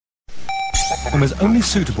and was only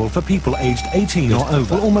suitable for people aged 18 or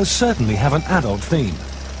over, will almost certainly have an adult theme,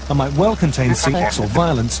 and might well contain sex or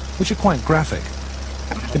violence, which are quite graphic.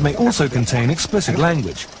 It may also contain explicit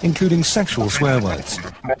language, including sexual swear words.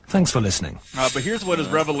 Thanks for listening. But here's what his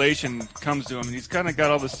revelation comes to him. He's kind of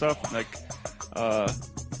got all this stuff, like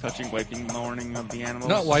touching, wiping, lowering of the animals.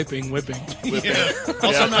 Not wiping, whipping. Yeah.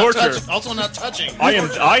 Also not touching. I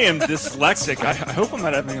am dyslexic. I hope I'm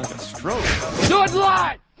not having like a stroke. Do it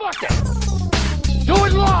live! Fuck it! Do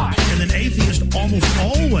it live! And an atheist almost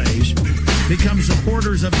always becomes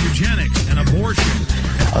supporters of eugenics and abortion.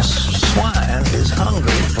 A swine is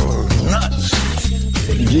hungry for nuts.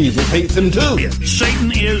 Jesus hates him too.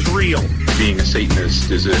 Satan is real. Being a Satanist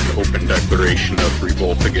is an open declaration of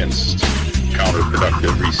revolt against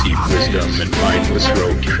counterproductive received wisdom and mindless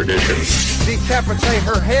rogue tradition. Decapitate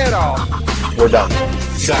her head off. We're done.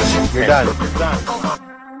 You're done.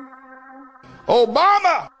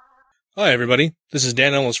 Obama! Hi, everybody. This is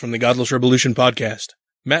Dan Ellis from the Godless Revolution podcast.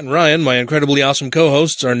 Matt and Ryan, my incredibly awesome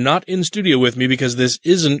co-hosts, are not in studio with me because this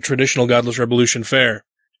isn't traditional Godless Revolution fare.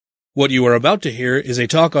 What you are about to hear is a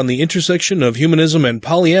talk on the intersection of humanism and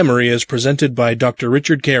polyamory as presented by Dr.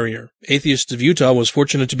 Richard Carrier. Atheists of Utah was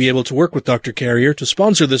fortunate to be able to work with Dr. Carrier to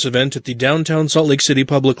sponsor this event at the downtown Salt Lake City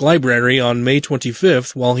Public Library on May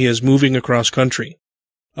 25th while he is moving across country.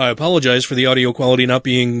 I apologize for the audio quality not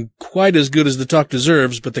being quite as good as the talk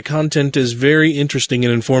deserves, but the content is very interesting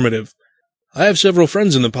and informative. I have several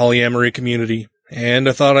friends in the polyamory community, and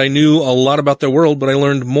I thought I knew a lot about their world, but I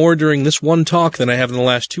learned more during this one talk than I have in the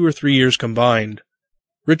last 2 or 3 years combined.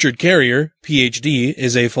 Richard Carrier, Ph.D.,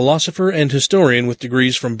 is a philosopher and historian with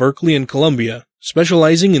degrees from Berkeley and Columbia,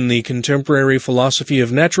 specializing in the contemporary philosophy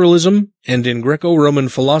of naturalism and in Greco-Roman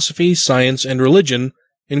philosophy, science, and religion,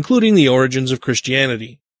 including the origins of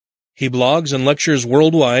Christianity. He blogs and lectures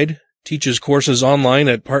worldwide, teaches courses online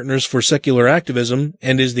at Partners for Secular Activism,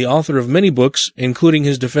 and is the author of many books, including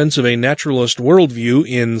his defense of a naturalist worldview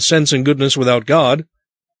in Sense and Goodness Without God,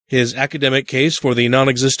 his academic case for the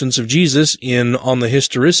non-existence of Jesus in On the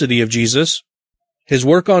Historicity of Jesus, his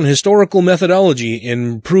work on historical methodology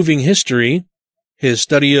in Proving History, his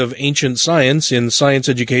study of ancient science in Science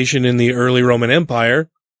Education in the Early Roman Empire,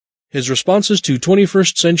 his responses to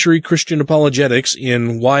 21st century Christian apologetics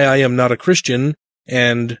in Why I Am Not a Christian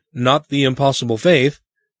and Not the Impossible Faith,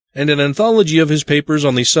 and an anthology of his papers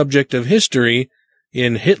on the subject of history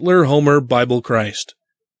in Hitler, Homer, Bible, Christ.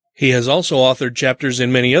 He has also authored chapters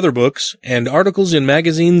in many other books, and articles in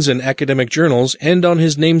magazines and academic journals, and on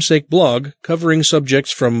his namesake blog, covering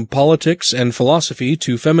subjects from politics and philosophy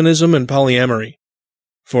to feminism and polyamory.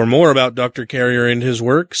 For more about Dr. Carrier and his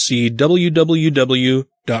work, see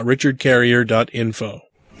www.richardcarrier.info.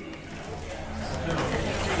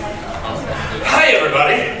 Hi,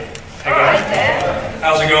 everybody. Hi, guys.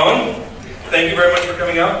 How's it going? Thank you very much for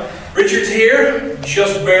coming out. Richard's here.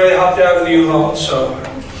 Just barely hopped out of the U-Haul, so...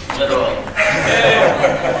 Literally.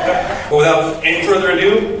 Well, without any further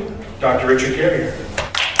ado, Dr. Richard Carrier.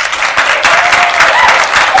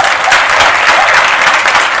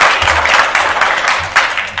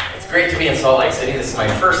 It's great to be in Salt Lake City. This is my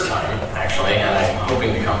first time, actually, and I'm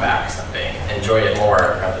hoping to come back someday. Enjoy it more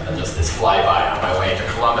rather than just this flyby on my way to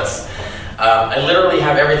Columbus. I literally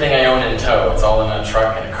have everything I own in tow. It's all in a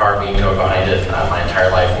truck and a car being towed behind it. My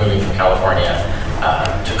entire life moving from California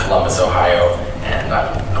to Columbus, Ohio, and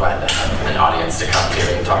I'm glad to have an audience to come to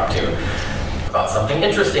and talk to about something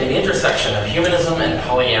interesting, the intersection of humanism and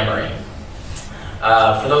polyamory.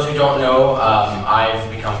 For those who don't know, I've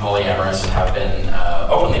become polyamorous and have been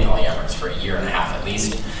openly polyamorous for 1.5 years at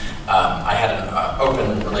least. I had an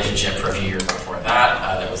open relationship for a few years before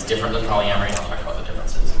that that was different than polyamory. I'll talk about the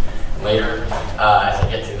differences later as I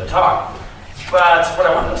get through the talk. But what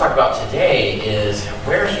I want to talk about today is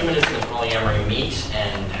where humanism and polyamory meet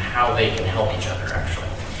and how they can help each other, actually.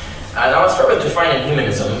 And I'll start with defining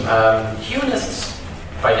humanism. Humanists,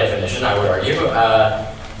 by definition, I would argue,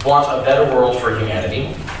 want a better world for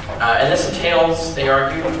humanity. And this entails, they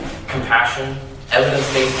argue, compassion,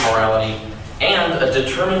 evidence-based morality, and a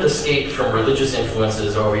determined escape from religious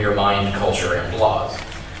influences over your mind, culture, and laws.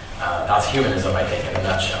 That's humanism, I think, in a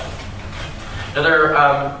nutshell. Now, there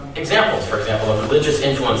are examples, for example, of religious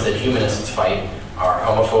influence that humanists fight are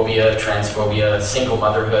homophobia, transphobia, single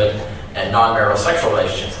motherhood, and non-marital sexual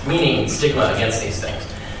relationships, meaning stigma against these things.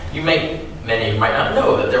 Many of you might not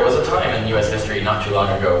know that there was a time in U.S. history not too long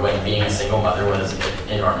ago when being a single mother was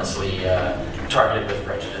enormously targeted with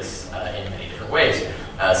prejudice in many different ways.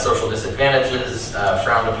 Social disadvantages,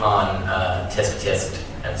 frowned upon, tisk,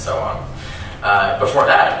 and so on. Before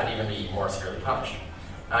that, it could even be more severely punished.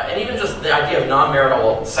 And even just the idea of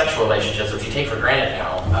non-marital sexual relationships, which you take for granted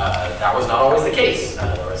now, that was not always the case.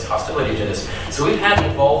 There was hostility to this. So we've had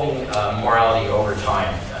evolving morality over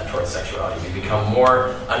time towards sexuality. We've become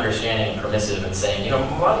more understanding and permissive and saying, you know,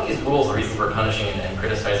 a lot of these rules, the reasons we're punishing and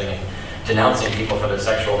criticizing and denouncing people for their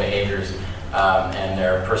sexual behaviors and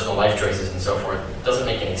their personal life choices and so forth, doesn't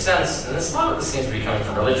make any sense. And a lot of this seems to be coming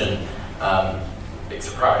from religion. Big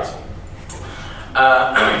surprise.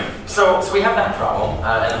 So we have that problem,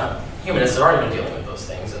 and humanists have already been dealing with those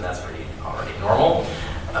things, and that's pretty already normal.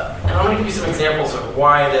 And I'm going to give you some examples of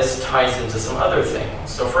why this ties into some other things.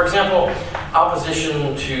 So, for example,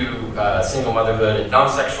 opposition to single motherhood,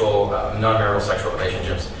 non-sexual, non-marital sexual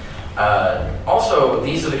relationships. Also,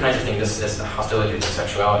 these are the kinds of things, this hostility to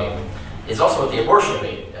sexuality, is also what the abortion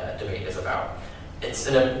debate is about. It's,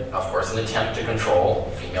 of course, an attempt to control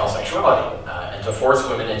female sexuality and to force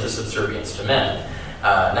women into subservience to men.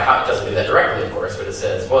 Now, it doesn't do that directly, of course, but it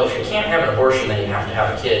says, well, if you can't have an abortion, then you have to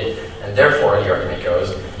have a kid, and therefore, the argument goes,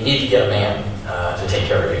 you need to get a man to take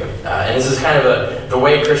care of you. And this is kind of the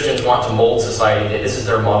way Christians want to mold society. This is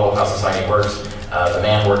their model of how society works. The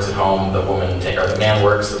man works at home, the man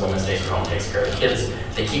works, the woman stays at home, takes care of the kids.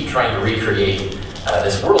 They keep trying to recreate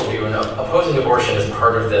this worldview, and opposing abortion is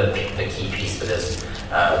part of the key piece to this,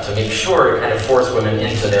 to make sure to kind of force women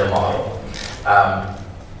into their model.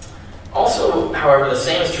 Also, however, the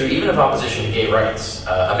same is true even of opposition to gay rights.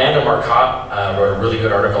 Amanda Marcotte wrote a really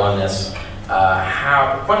good article on this,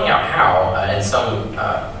 pointing out how, in some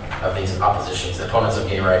of these oppositions, opponents of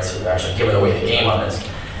gay rights who have actually given away the game on this,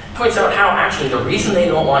 points out how actually the reason they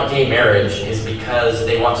don't want gay marriage is because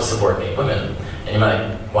they want to subordinate women. And you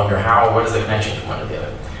might wonder how, what is the connection from one to the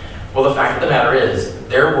other? Well, the fact of the matter is,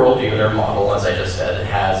 their worldview, their model, as I just said,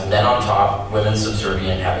 has men on top, women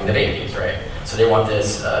subservient, having the babies, right? So they want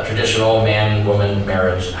this traditional man-woman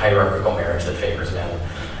marriage, hierarchical marriage that favors men,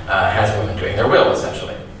 has women doing their will,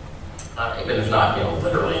 essentially. Even if not,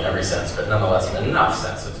 literally in every sense, but nonetheless in enough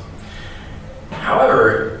senses.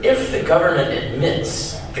 However, if the government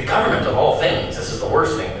admits, the government of all things, this is the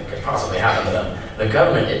worst thing that could possibly happen to them, the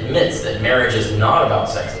government admits that marriage is not about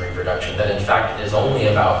sex and reproduction, that in fact it is only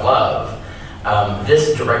about love,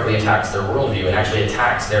 this directly attacks their worldview and actually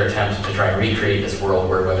attacks their attempt to try and recreate this world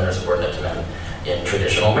where women are subordinate to men in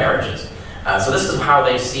traditional marriages. So this is how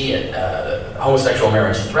they see it. Homosexual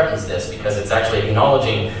marriage threatens this because it's actually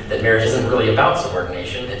acknowledging that marriage isn't really about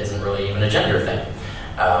subordination, it isn't really even a gender thing.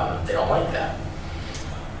 They don't like that.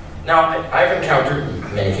 Now, I've encountered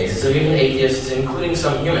many cases of even atheists, including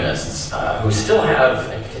some humanists, who still have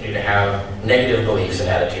and continue to have negative beliefs and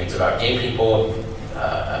attitudes about gay people,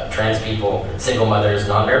 trans people, single mothers,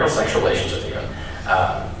 non-marital sexual relationships even.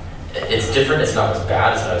 It's different, it's not as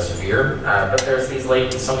bad, it's not as severe, but there's these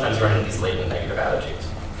sometimes run into these latent negative attitudes.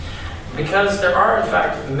 Because there are, in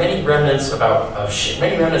fact, many remnants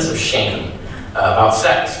of shame about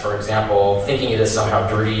sex. For example, thinking it is somehow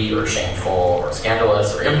dirty or shameful or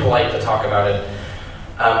scandalous or impolite to talk about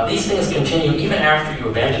it. These things continue even after you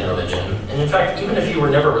abandon religion, and in fact, even if you were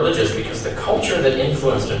never religious, because the culture that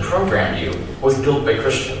influenced and programmed you was built by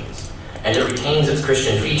Christians, and it retains its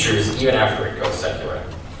Christian features even after it goes secular.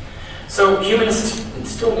 So humanists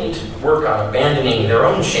still need to work on abandoning their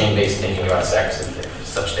own shame-based thinking about sex, if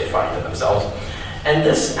such they find to themselves. And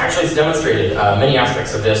this actually has demonstrated many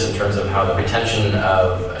aspects of this in terms of how the retention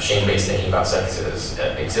of shame-based thinking about sex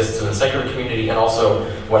exists in the secular community, and also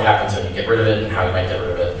what happens when you get rid of it and how you might get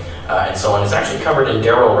rid of it, and so on. It's actually covered in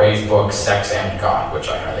Darrell Ray's book, Sex and God, which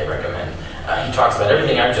I highly recommend. He talks about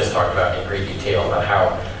everything I've just talked about in great detail, about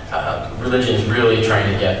how religion is really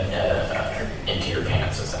trying to get into your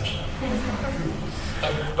pants, essentially.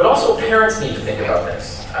 But also parents need to think about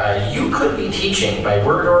this. You could be teaching, by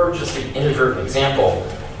word or just an inadvertent example,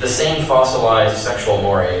 the same fossilized sexual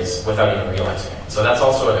mores without even realizing it. So that's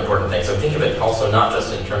also an important thing. So think of it also not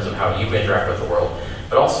just in terms of how you interact with the world,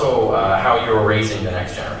 but also how you're raising the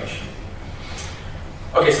next generation.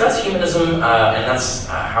 Okay, so that's humanism, and that's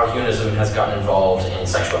how humanism has gotten involved in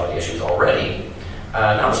sexuality issues already.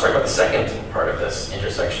 Now let's talk about the second part of this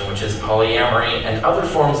intersection, which is polyamory and other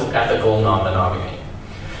forms of ethical non-monogamy.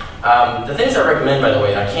 The things I recommend, by the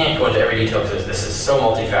way, and I can't go into every detail because this is so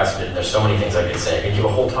multifaceted and there's so many things I could say. I could give a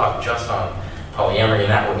whole talk just on polyamory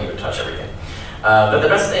and that wouldn't even touch everything. But the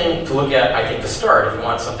best thing to look at, I think, to start, if you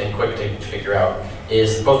want something quick to figure out,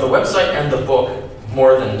 is both the website and the book,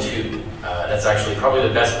 More Than Two. That's actually probably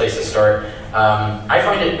the best place to start. I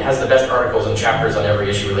find it has the best articles and chapters on every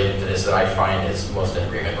issue related to this that I find is most in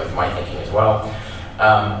agreement with my thinking as well.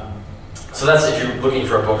 So that's if you're looking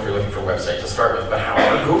for a book, if you're looking for a website to start with. But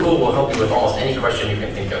however, Google will help you with almost any question you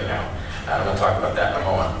can think of now. I'm going to talk about that in a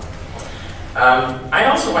moment. I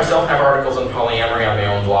also myself have articles on polyamory on my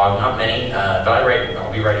own blog, not many, but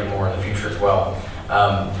I'll be writing more in the future as well.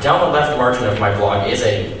 Down the left margin of my blog is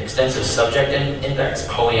an extensive subject index.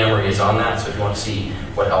 Polyamory is on that, so if you want to see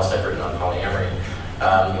what else I've written on polyamory,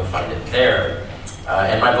 you'll find it there.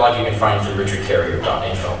 And my blog you can find through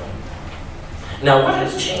richardcarrier.info. Now, what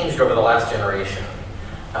has changed over the last generation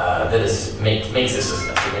that makes this a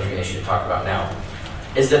significant issue to talk about now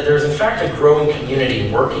is that there's in fact a growing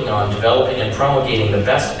community working on developing and promulgating the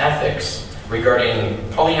best ethics regarding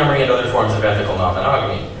polyamory and other forms of ethical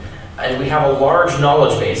non-monogamy. And we have a large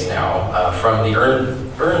knowledge base now from the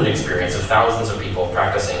earned experience of thousands of people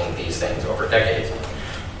practicing these things over decades,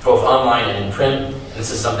 both online and in print.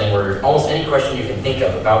 This is something where almost any question you can think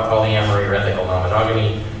of about polyamory or ethical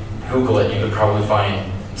non-monogamy, Google it, you could probably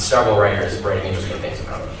find several writers writing interesting things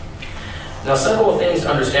about it. Now, several things to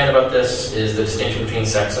understand about this is the distinction between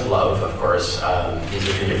sex and love, of course. These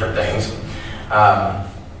are two different things.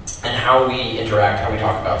 And how we interact, how we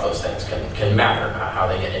talk about those things can matter, how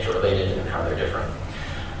they get interrelated and how they're different.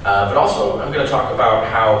 But also, I'm going to talk about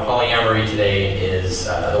how polyamory today is,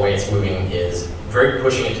 the way it's moving is very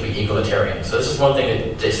pushing it to be egalitarian. So this is one thing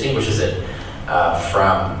that distinguishes it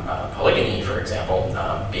from polygamy, for example,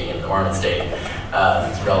 being in the Mormon state.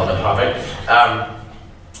 It's a relevant topic.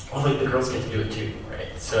 Well, the girls get to do it too, right?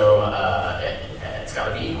 So it's got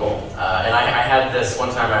to be equal. And I had this one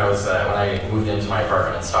time when I moved into my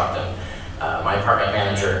apartment in Stockton, my apartment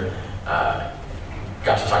manager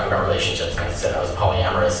got to talking about relationships, and I said I was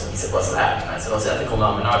polyamorous, and he said, "What's that?" And I said, "Well, it's ethical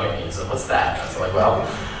non-monogamy." He said, "What's that?" And I was like, "Well,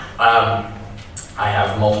 I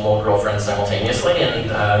have multiple girlfriends simultaneously, and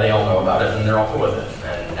they all know about it, and they're all cool with it."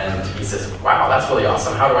 And he says, "Wow, that's really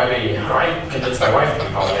awesome. How do I convince my wife to be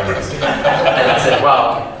polyamorous?" And I said,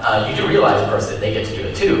 "Well, you do realize, of course, that they get to do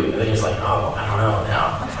it too." And then he was like, "Oh, I don't know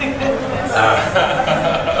now."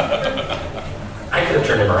 I could have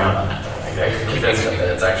turned him around on that. I could convince him that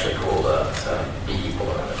it's actually cool to be equal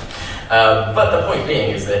about it. But the point being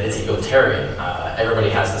is that it's egalitarian. Everybody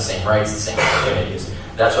has the same rights, the same opportunities.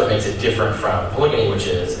 That's what makes it different from polygamy, which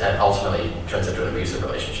is ultimately turns into an abusive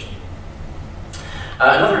relationship.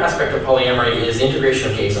 Another aspect of polyamory is integration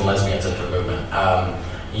of gays and lesbians into the movement.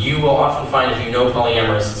 You will often find, if you know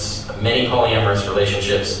polyamorists, many polyamorous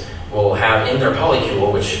relationships will have in their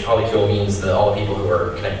polycule, which polycule means that all the people who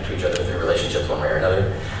are connected to each other through relationships one way or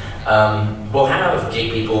another, will have gay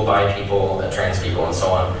people, bi people, trans people, and so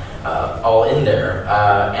on, all in there,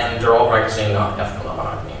 and they're all practicing ethical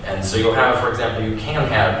non-monogamy. And so you'll have, for example, you can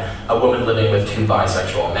have a woman living with two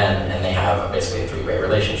bisexual men, and they have basically a three-way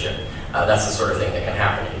relationship. That's the sort of thing that can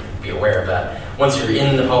happen. You can be aware of that. Once you're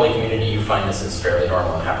in the poly community, you find this is fairly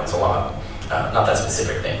normal and happens a lot. Not that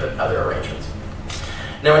specific thing, but other arrangements.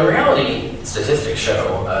 Now, in reality, statistics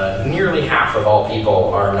show nearly half of all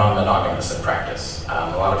people are non-monogamous in practice.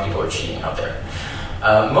 A lot of people are cheating out there.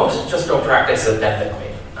 Most just don't practice it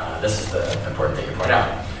ethically. This is the important thing to point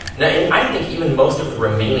out. Now, I think even most of the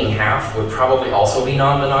remaining half would probably also be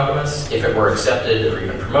non-monogamous if it were accepted or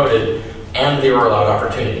even promoted, and they were allowed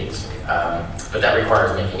opportunities. But that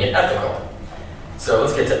requires making it ethical. So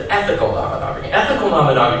let's get to ethical non-monogamy. Ethical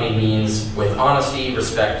non-monogamy means with honesty,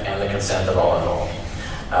 respect, and the consent of all involved.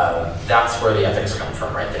 That's where the ethics come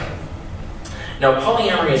from, right there. Now,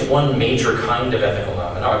 polyamory is one major kind of ethical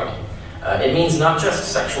non-monogamy. It means not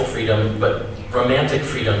just sexual freedom, but romantic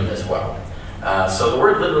freedom as well. So the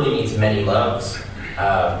word literally means many loves,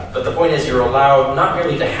 but the point is you're allowed not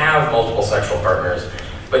merely to have multiple sexual partners,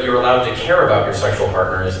 but you're allowed to care about your sexual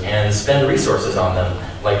partners and spend resources on them,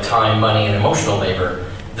 like time, money, and emotional labor,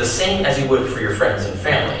 the same as you would for your friends and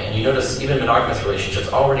family. And you notice even monogamous relationships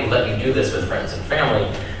already let you do this with friends and family.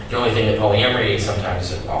 The only thing that polyamory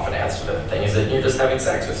sometimes often adds to the thing is that you're just having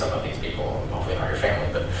sex with some of these people, hopefully not your family,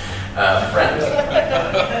 but friends.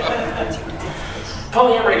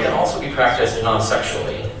 Polyamory can also be practiced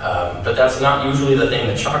non-sexually, but that's not usually the thing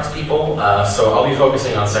that shocks people, so I'll be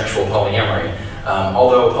focusing on sexual polyamory.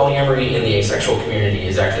 Although polyamory in the asexual community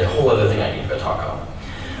is actually a whole other thing I need to talk on.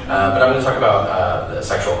 But I'm going to talk about the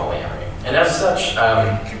sexual polyamory. And as such,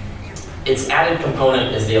 its added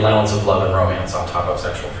component is the allowance of love and romance on top of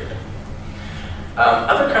sexual freedom.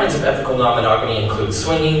 Other kinds of ethical non-monogamy include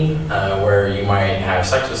swinging, where you might have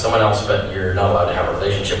sex with someone else, but you're not allowed to have a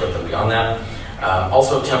relationship with them beyond that.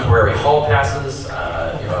 Also temporary hall passes.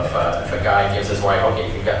 If a guy gives his wife, okay,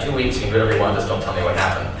 if you've got 2 weeks, you can do whatever you want, just don't tell me what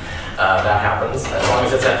happened. That happens, as long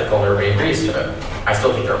as it's ethical and everybody agrees to it. I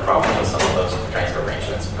still think there are problems with some of those kinds of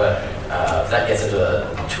arrangements, but that gets into the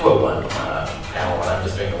 201 panel, and I'm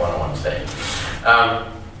just doing the 101 today.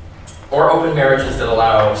 Or open marriages that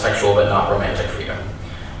allow sexual but not romantic freedom.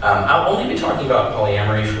 I'll only be talking about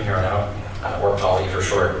polyamory from here on out. or poly for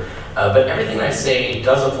short. But everything I say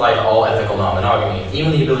does apply to all ethical non-monogamy,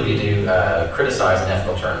 even the ability to criticize in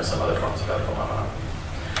ethical terms some other forms of ethical non-monogamy.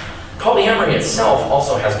 Polyamory itself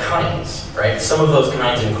also has kinds, right? Some of those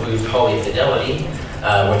kinds include polyfidelity,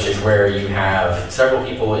 which is where you have several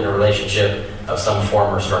people in a relationship of some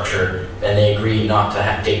form or structure, and they agree not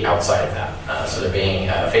to date outside of that. So they're being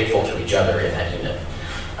faithful to each other in that unit.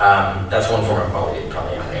 That's one form of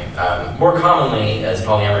polyamory. More commonly as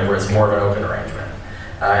polyamory, where it's more of an open arrangement.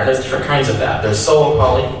 And there's different kinds of that. There's solo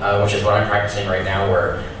poly, which is what I'm practicing right now,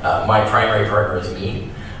 where my primary partner is me,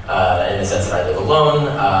 in the sense that I live alone,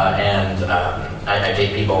 and I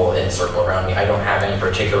date people in a circle around me. I don't have any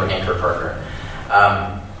particular anchor partner.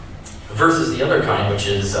 Versus the other kind, which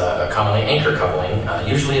is commonly anchor coupling.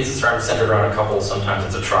 Usually it's centered around a couple, sometimes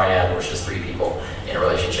it's a triad, which is 3 people in a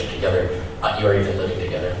relationship together, you are even living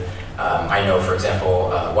together. I know, for example,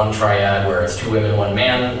 one triad where it's 2 women, 1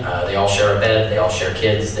 man, they all share a bed, they all share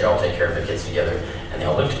kids, they all take care of the kids together, and they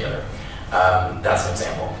all live together. That's an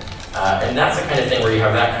example. And that's the kind of thing where you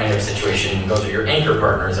have that kind of situation. Those are your anchor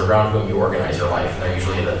partners around whom you organize your life, and they're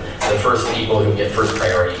usually the first people who get first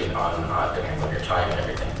priority on depending on your time and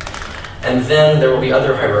everything. And then there will be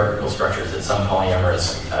other hierarchical structures that some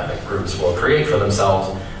polyamorous groups will create for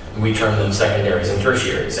themselves. We term them secondaries and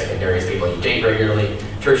tertiaries. Secondaries, people you date regularly.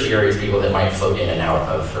 Tertiaries, people that might float in and out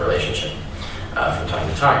of the relationship from time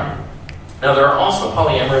to time. Now there are also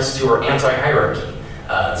polyamorous who are anti-hierarchy.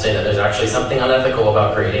 Say that there's actually something unethical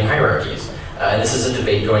about creating hierarchies. And this is a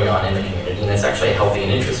debate going on in the community, and it's actually a healthy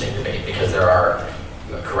and interesting debate because there are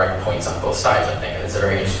correct points on both sides, I think, and it's a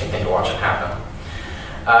very interesting thing to watch it happen.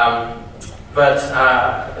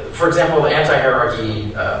 For example, the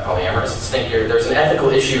anti-hierarchy polyamorists think there's an ethical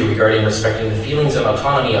issue regarding respecting the feelings of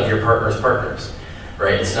autonomy of your partner's partners,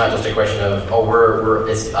 right? It's not just a question of, oh,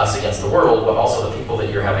 it's us against the world, but also the people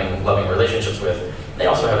that you're having loving relationships with, they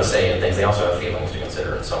also have a say in things, they also have feelings to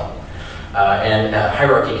consider and so on.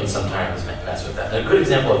 Hierarchy can sometimes mess with that. And a good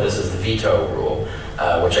example of this is the veto rule,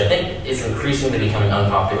 which I think is increasingly becoming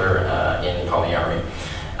unpopular in polyamory.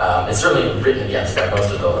 It's certainly written against by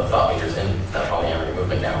most of the thought leaders in the polyamory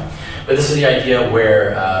movement now. But this is the idea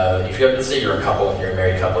where if you have, let's say you're a couple, you're a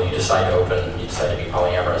married couple, you decide to open, you decide to be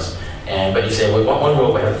polyamorous, but you say, well, one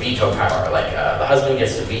rule we have veto power, like the husband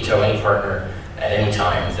gets to veto any partner at any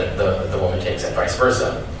time that the woman takes and vice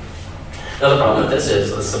versa. Now the problem with this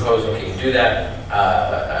is, let's suppose when you do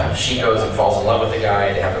that, she goes and falls in love with the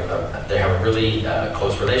guy, they have a really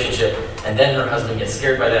close relationship, and then her husband gets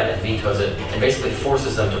scared by that and vetoes it, and basically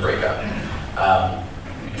forces them to break up.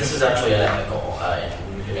 This is actually unethical,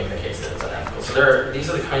 and you can make the case that it's unethical. So these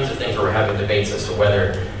are the kinds of things where we're having debates as to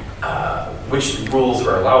whether, which rules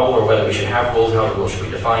are allowable or whether we should have rules, how the rules should be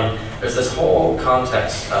defined. There's this whole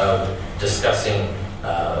context of discussing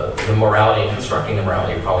the morality and constructing the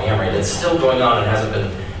morality of polyamory that's still going on and hasn't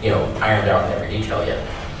been, ironed out in every detail yet.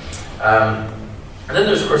 And then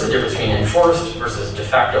there's, of course, a difference between enforced versus de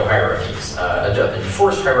facto hierarchies.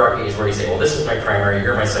 Enforced hierarchy is where you say, well, this is my primary,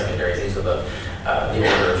 you're my secondary, these are the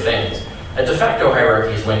order of things. A de facto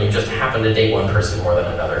hierarchy is when you just happen to date one person more than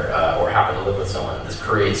another, or happen to live with someone. This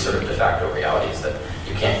creates sort of de facto realities that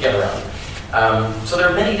you can't get around. So there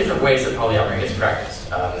are many different ways that polyamory is practiced.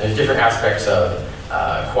 There's different aspects of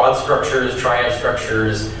quad structures, triad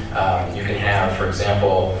structures. You can have, for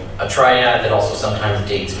example, a triad that also sometimes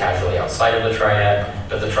dates casually outside of the triad,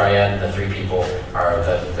 but the triad, the 3 people, are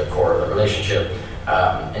the core of the relationship.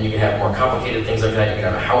 And you can have more complicated things like that. You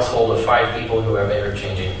can have a household of 5 people who have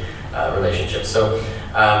interchanging relationships. So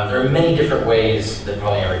there are many different ways that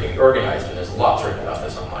polyamory can be organized, and there's lots written about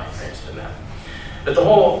this online if you're interested in that. But the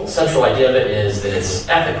whole central idea of it is that it's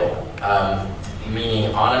ethical,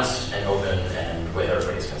 meaning honest and open and with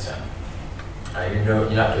everybody's consent. You're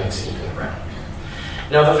not doing sneaking around.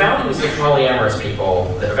 Now the values that polyamorous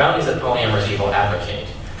people advocate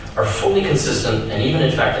are fully consistent and even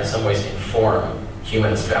in fact in some ways inform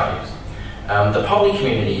humanist values. The poly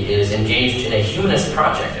community is engaged in a humanist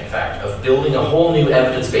project, in fact, of building a whole new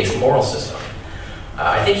evidence-based moral system.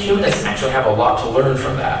 I think humanists actually have a lot to learn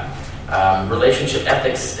from that. Relationship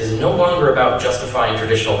ethics is no longer about justifying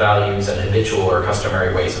traditional values and habitual or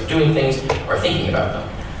customary ways of doing things or thinking about them.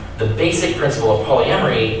 The basic principle of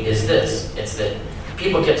polyamory is this. It's that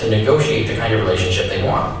people get to negotiate the kind of relationship they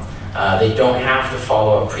want. They don't have to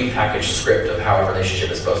follow a prepackaged script of how a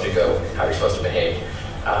relationship is supposed to go, how you're supposed to behave.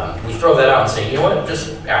 We throw that out and say, you know what,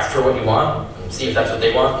 just ask for what you want, and see if that's what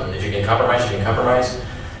they want, and if you can compromise, you can compromise.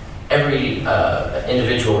 Every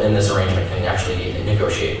individual in this arrangement can actually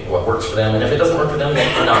negotiate what works for them, and if it doesn't work for them, they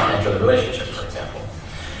cannot enter the relationship, for example.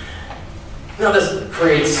 Now this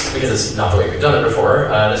creates, because it's not the way we've done it before,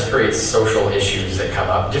 this creates social issues that come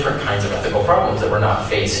up, different kinds of ethical problems that were not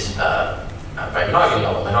faced by monogamy,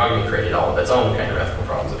 although monogamy created all of its own kind of ethical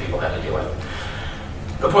problems that people had to deal with.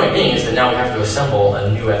 The point being is that now we have to assemble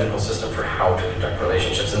a new ethical system for how to conduct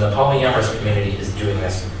relationships, and the polyamorous community is doing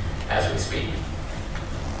this as we speak.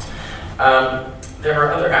 There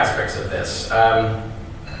are other aspects of this.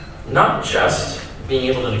 Not just being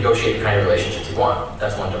able to negotiate the kind of relationships you want.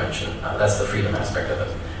 That's one dimension. That's the freedom aspect of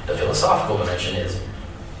it. The philosophical dimension is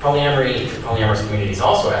polyamory, the polyamorous community is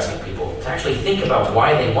also asking people to actually think about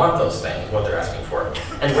why they want those things, what they're asking for,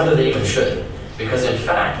 and whether they even should. Because in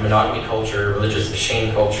fact, monogamy culture, religious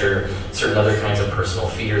shame culture, certain other kinds of personal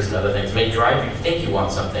fears and other things may drive you to think you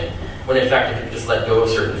want something, when in fact, if you just let go of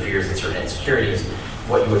certain fears and certain insecurities,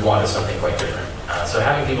 what you would want is something quite different. So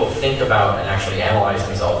having people think about and actually analyze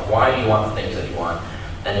themselves, why do you want the things that you want?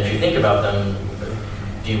 And if you think about them,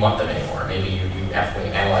 do you want them anymore? Maybe you after when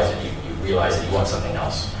you analyze it, you realize that you want something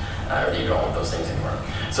else, or that you don't want those things anymore.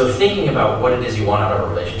 So thinking about what it is you want out of a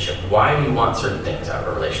relationship, why do you want certain things out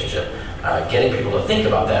of a relationship, getting people to think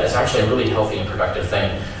about that is actually a really healthy and productive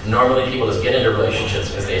thing. Normally people just get into relationships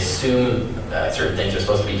because they assume certain things are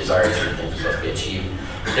supposed to be desired, certain things are supposed to be achieved.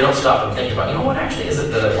 They don't stop and think about, what actually is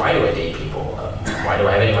it that, why do I date people? Why do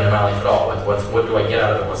I have anyone in my life at all? What do I get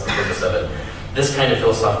out of it? What's the purpose of it? This kind of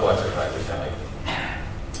philosophical exercise is valid.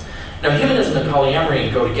 Now, humanism and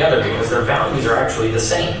polyamory go together because their values are actually the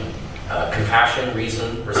same. Compassion,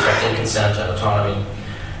 reason, respecting consent, and autonomy.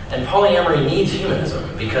 And polyamory needs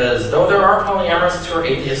humanism because though there are polyamorists who are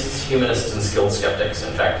atheists, humanists, and skilled skeptics,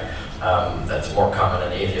 in fact, that's more common in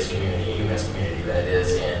the atheist community, humanist community, than it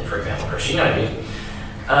is in, for example, Christianity.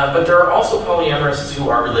 But there are also polyamorists who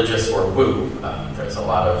are religious or woo. There's a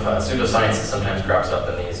lot of pseudoscience that sometimes crops up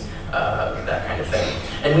in these, that kind of thing.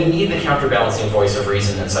 And we need the counterbalancing voice of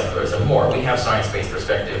reason and secularism more. We have science-based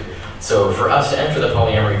perspective. So for us to enter the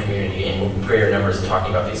polyamory community in greater numbers and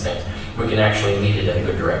talking about these things, we can actually lead it in a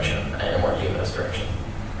good direction, in a more humanist direction.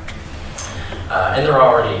 And there are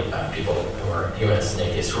already people who are humanists and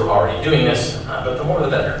atheists who are already doing this, but the more the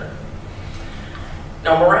better.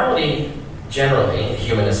 Now, morality, generally, the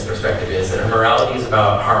humanist perspective is that morality is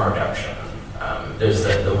about harm reduction. There's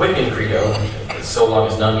the Wiccan credo, so long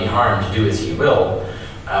as none be harmed, do as ye will.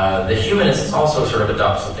 The humanists also sort of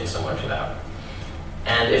adopt something similar to that.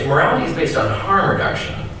 And if morality is based on harm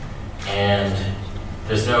reduction, and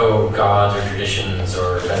there's no gods or traditions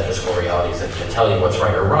or metaphysical realities that can tell you what's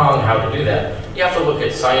right or wrong, how to do that, you have to look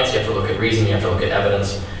at science, you have to look at reason, you have to look at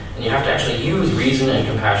evidence, and you have to actually use reason and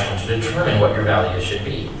compassion to determine what your values should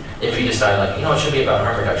be. If you decide, like, it should be about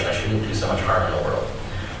harm reduction, I shouldn't do so much harm in the world.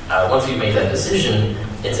 Once you've made that decision,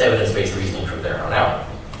 it's evidence-based reasoning from there on out.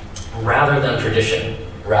 Rather than tradition,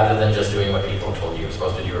 rather than just doing what people told you were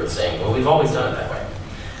supposed to do or saying, well, we've always done it that way.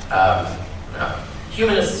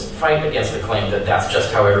 Humanists fight against the claim that that's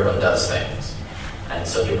just how everyone does things, and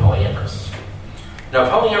so do polyamorists. Now,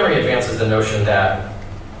 polyamory advances the notion that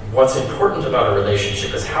what's important about a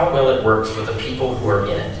relationship is how well it works for the people who are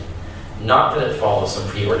in it, not that it follows some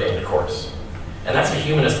preordained course. And that's a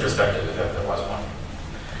humanist perspective, if ever there was one.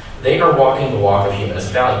 They are walking the walk of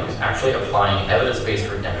humanist values, actually applying evidence-based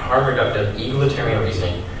and harm-reductive egalitarian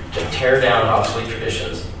reasoning to tear down obsolete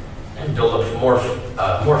traditions and build a more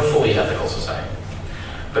fully ethical society.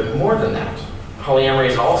 But more than that, polyamory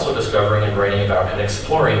is also discovering and writing about and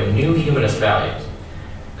exploring new humanist values.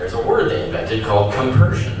 There's a word they invented called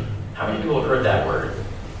compersion. How many people have heard that word?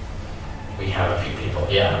 We have a few people,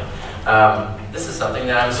 yeah. This is something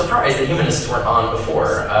that I'm surprised the humanists weren't on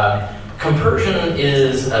before. Compersion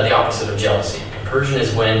is the opposite of jealousy. Compersion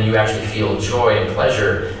is when you actually feel joy and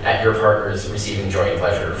pleasure at your partner's receiving joy and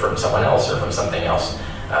pleasure from someone else or from something else.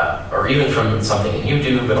 Or even from something that you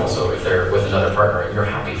do, but also if they're with another partner and you're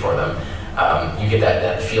happy for them, you get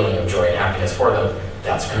that feeling of joy and happiness for them.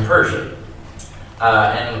 That's compersion.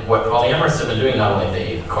 And what polyamorists have been doing, not only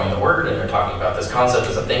they coined the word and they're talking about this concept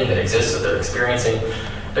as a thing that exists that they're experiencing,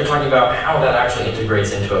 they're talking about how that actually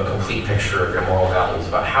integrates into a complete picture of your moral values,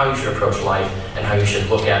 about how you should approach life and how you should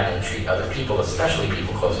look at and treat other people, especially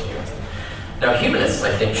people close to you. Now, humanists,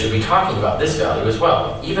 I think, should be talking about this value as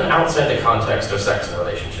well, even outside the context of sex and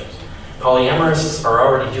relationships. Polyamorists are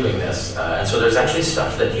already doing this, and so there's actually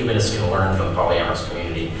stuff that humanists can learn from the polyamorous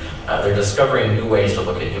community. They're discovering new ways to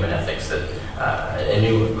look at human ethics, a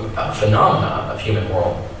new phenomena of human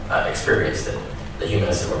moral experience that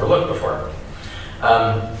humanists have overlooked before.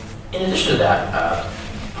 In addition to that,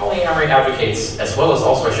 polyamory advocates, as well as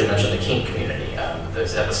also I should mention the kink community. At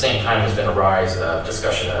the same time, there's been a rise of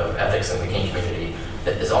discussion of ethics in the kink community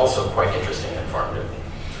that is also quite interesting and informative.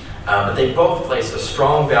 But they both place a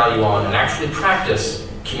strong value on and actually practice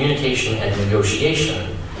communication and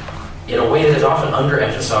negotiation in a way that is often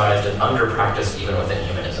underemphasized and under-practiced even within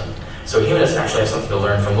humanism. So humanists actually have something to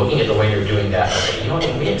learn from looking at the way you're doing that. Okay, you know what,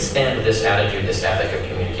 can we expand this attitude, this ethic of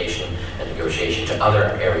communication and negotiation to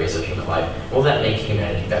other areas of human life? Will that make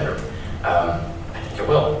humanity better? I think it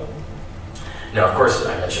will. Now, of course,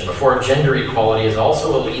 I mentioned before, gender equality is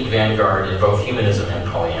also a lead vanguard in both humanism and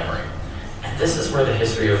polyamory. And this is where the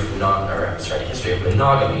history of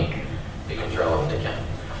monogamy becomes relevant again.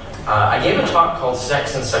 I gave a talk called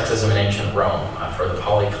Sex and Sexism in Ancient Rome for the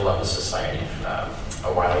Columbus Society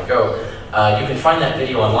a while ago. You can find that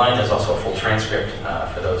video online. There's also a full transcript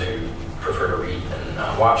for those who prefer to read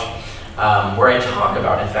and watch, where I talk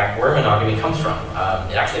about, in fact, where monogamy comes from.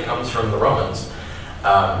 It actually comes from the Romans.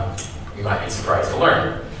 You might be surprised to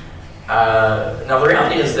learn. Now, the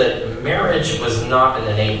reality is that marriage was not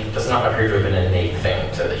does not appear to have been an innate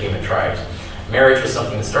thing to the human tribes. Marriage was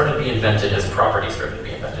something that started to be invented as property started to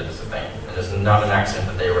be invented as a thing. And it's not an accident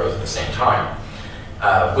that they arose at the same time.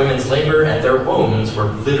 Women's labor and their wombs were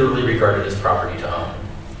literally regarded as property to own.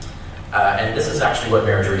 And this is actually what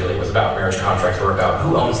marriage originally was about. Marriage contracts were about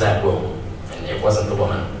who owns that womb, and it wasn't the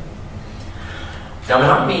woman. Now,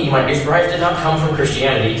 monogamy, you might be surprised, did not come from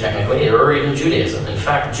Christianity, technically, or even Judaism. In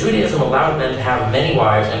fact, Judaism allowed men to have many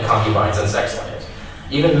wives and concubines and sex slaves.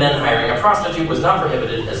 Even men hiring a prostitute was not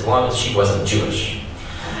prohibited as long as she wasn't Jewish.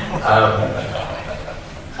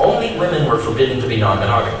 Only women were forbidden to be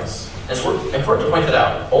non-monogamous. It's important to point that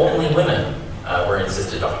out. Only women were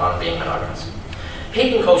insisted upon being monogamous.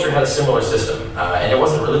 Pagan culture had a similar system, and it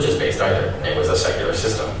wasn't religious-based either. It was a secular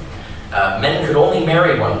system. Men could only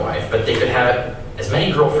marry one wife, but they could have as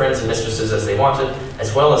many girlfriends and mistresses as they wanted,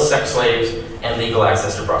 as well as sex slaves and legal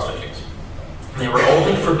access to prostitutes. They were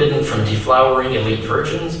only forbidden from deflowering elite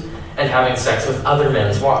virgins and having sex with other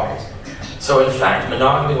men's wives. So in fact,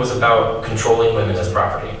 monogamy was about controlling women as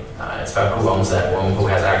property. It's about who owns that womb, who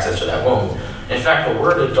has access to that womb. In fact, the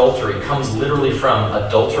word adultery comes literally from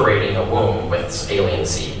adulterating a womb with alien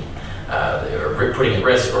seed, or putting at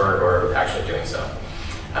risk or actually doing so.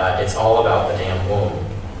 It's all about the damn womb.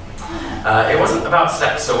 It wasn't about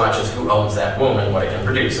sex so much as who owns that womb and what it can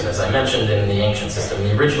produce. And as I mentioned, in the ancient system,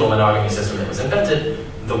 the original monogamy system that was invented,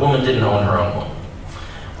 the woman didn't own her own womb.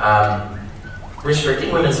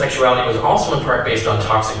 Restricting women's sexuality was also in part based on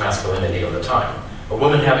toxic masculinity of the time. A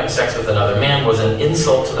woman having sex with another man was an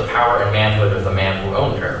insult to the power and manhood of the man who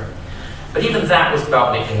owned her. But even that was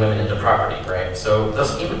about making women into property, right? So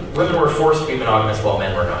thus, even women were forced to be monogamous while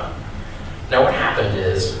men were not. Now what happened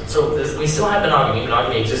is, we still had monogamy.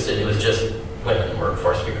 Monogamy existed, it was just women were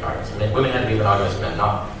forced to be monogamous. Women had to be monogamous, men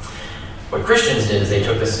not. What Christians did is they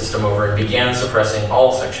took this system over and began suppressing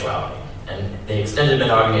all sexuality. And they extended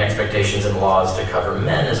monogamy expectations and laws to cover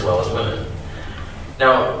men as well as women.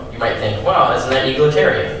 Now, you might think, well, isn't that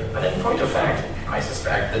egalitarian? But in point of fact, I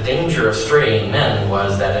suspect, the danger of straying men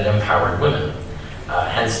was that it empowered women.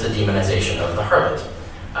 Hence the demonization of the harlot.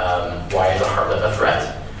 Why is a harlot a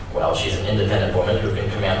threat? Well, she's an independent woman who can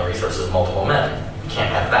command the resources of multiple men. You can't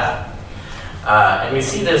have that. And we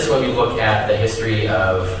see this when we look at the history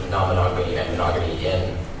of non-monogamy and monogamy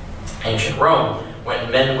in ancient Rome.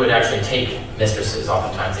 When men would actually take mistresses,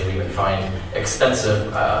 oftentimes they would even find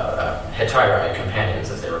expensive hetaira,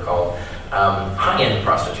 companions as they were called, high-end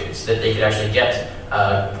prostitutes that they could actually get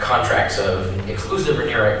contracts of exclusive or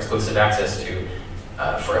near exclusive access to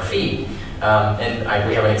for a fee. We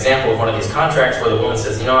have an example of one of these contracts where the woman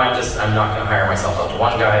says, you know, I'm not going to hire myself out to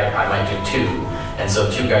one guy, I might do two. And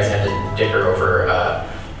so two guys had to dicker over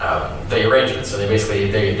the arrangement. So they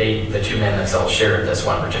basically, the two men themselves shared this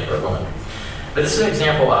one particular woman. But this is an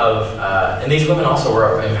example of, and these women also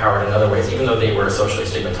were empowered in other ways, even though they were socially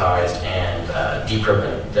stigmatized and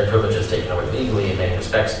their privileges taken away legally in many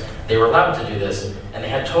respects. They were allowed to do this, and they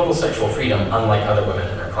had total sexual freedom, unlike other women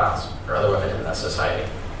in their class, or other women in that society.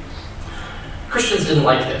 Christians didn't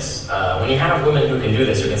like this. When you have women who can do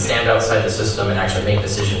this, who can stand outside the system and actually make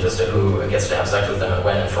decisions as to who gets to have sex with them and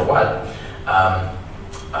when and for what,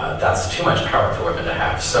 that's too much power for women to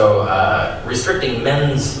have. So restricting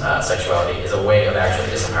men's sexuality is a way of actually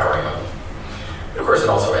disempowering them. But of course, it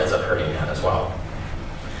also ends up hurting men as well.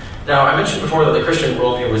 Now, I mentioned before that the Christian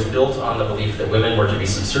worldview was built on the belief that women were to be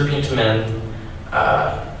subservient to men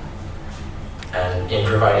and in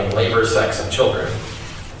providing labor, sex, and children.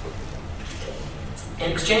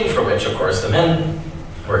 In exchange for which, of course, the men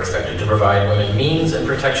were expected to provide women means and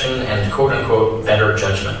protection and quote-unquote better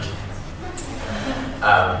judgment.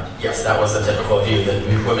 Yes, that was the typical view that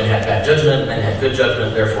women had bad judgment, men had good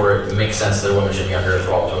judgment, therefore it makes sense that a woman should be under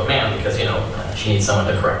thrall to a man because, you know, she needs someone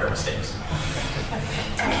to correct her mistakes.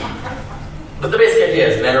 But the basic idea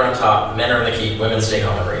is men are on top, men are in the keep, women stay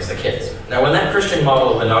home and raise the kids. Now, when that Christian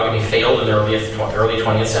model of monogamy failed in the early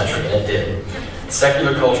 20th century, and it did,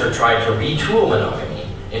 secular culture tried to retool monogamy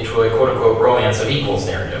into a quote-unquote romance of equals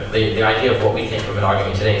narrative. The idea of what we think of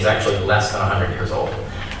monogamy today is actually less than 100 years old.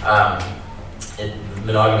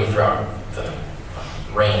 Monogamy throughout the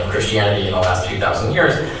reign of Christianity in the last 2,000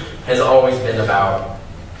 years has always been about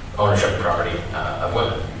ownership and property of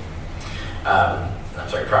women.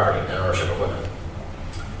 Property and ownership of women.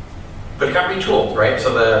 But it got retooled, right?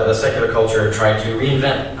 So the secular culture tried to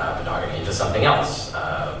reinvent monogamy into something else.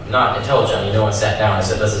 Not intelligently, no one sat down and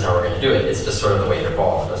said, this is how we're going to do it. It's just sort of the way it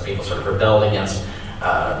evolved as people sort of rebelled against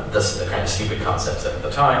the kind of stupid concepts at the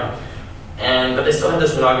time. But they still had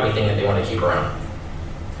this monogamy thing that they want to keep around.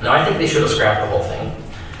 Now, I think they should have scrapped the whole thing.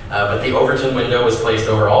 But the Overton window was placed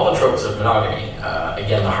over all the tropes of monogamy.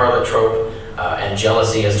 Again, the harlot trope, and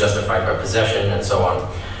jealousy is justified by possession, and so on.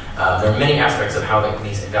 There are many aspects of how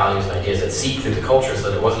these values and ideas that seep through the culture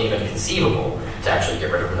so that it wasn't even conceivable to actually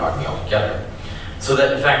get rid of monogamy altogether. So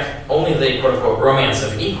that, in fact, only the quote-unquote romance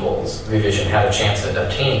of equals revision had a chance at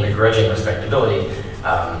obtaining begrudging respectability,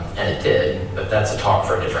 and it did, but that's a talk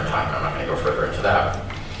for a different time. I'm not going to go further into that.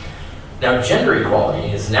 Now, gender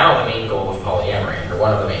equality is now the main goal of polyamory, or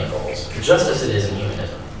one of the main goals, just as it is in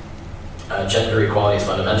humanism. Gender equality is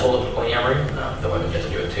fundamental to polyamory. The women get to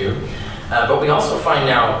do it too. But we also find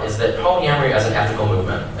now is that polyamory as an ethical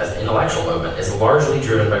movement, as an intellectual movement, is largely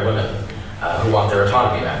driven by women who want their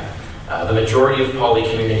autonomy back. The majority of poly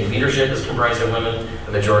community leadership is comprised of women.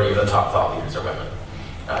 The majority of the top thought leaders are women.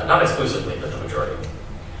 Not exclusively, but the majority.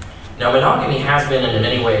 Now, monogamy has been, and in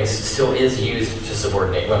many ways, still is used to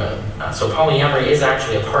subordinate women. So polyamory is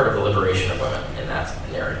actually a part of the liberation of women in that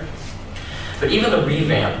narrative. But even the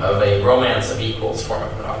revamp of a romance of equals form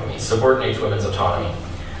of monogamy subordinates women's autonomy.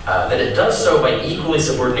 That it does so by equally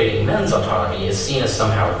subordinating men's autonomy is seen as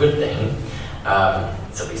somehow a good thing.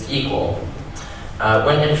 It's at least equal.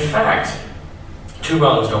 When in fact, two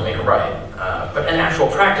wrongs don't make a right. But in actual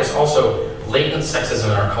practice, also, latent sexism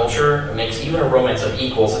in our culture makes even a romance of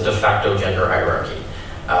equals a de facto gender hierarchy,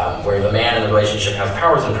 where the man in the relationship has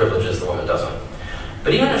powers and privileges, the woman doesn't.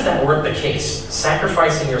 But even if that weren't the case,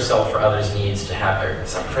 sacrificing yourself for others needs to have,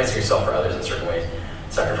 sacrificing yourself for others in certain ways,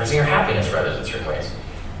 sacrificing your happiness for others in certain ways,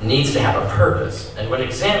 needs to have a purpose. And when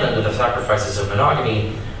examined the sacrifices of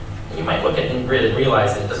monogamy, you might look at it and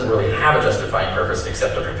realize that it doesn't really have a justifying purpose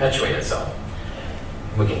except to perpetuate itself.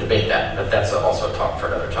 We can debate that, but that's also a talk for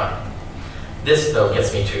another time. This, though,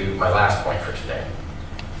 gets me to my last point for today.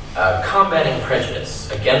 Combating prejudice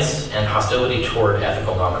against and hostility toward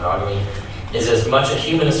ethical non-monogamy is as much a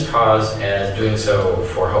humanist cause as doing so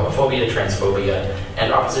for homophobia, transphobia,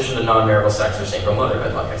 and opposition to non-marital sex or single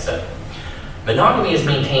motherhood, like I said. Monogamy is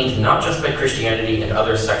maintained not just by Christianity and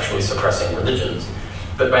other sexually suppressing religions,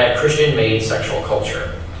 but by a Christian-made sexual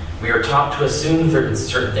culture. We are taught to assume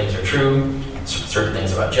certain things are true, certain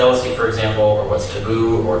things about jealousy, for example, or what's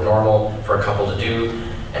taboo or normal for a couple to do,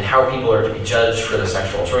 and how people are to be judged for their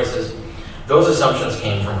sexual choices. Those assumptions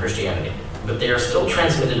came from Christianity, but they are still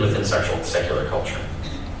transmitted within secular culture.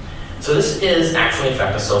 So this is actually, in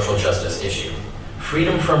fact, a social justice issue.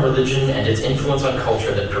 Freedom from religion and its influence on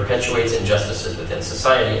culture that perpetuates injustices within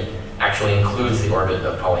society actually includes the orbit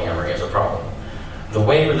of polyamory as a problem. The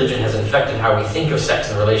way religion has infected how we think of sex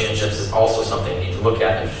and relationships is also something we need to look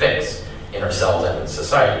at and fix in ourselves and in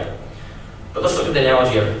society. But let's look at the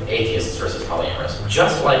analogy of atheists versus polyamorous.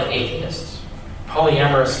 Just like atheists,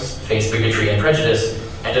 polyamorous face bigotry and prejudice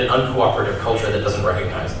and an uncooperative culture that doesn't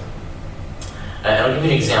recognize them. And I'll give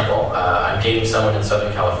you an example. I'm dating someone in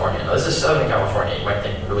Southern California. Now, this is Southern California. You might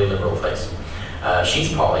think a really liberal place.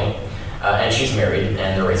 She's poly, and she's married, and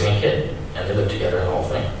they're raising a kid, and they live together and the whole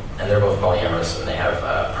thing. And they're both polyamorous, and they have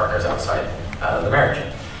partners outside the marriage.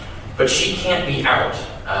 But she can't be out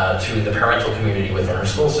to the parental community within her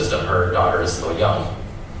school system. Her daughter is still young.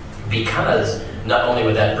 Because not only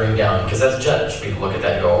would that bring down, because that's judged. People look at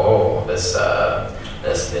that and go, oh, this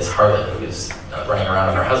harlot who's running around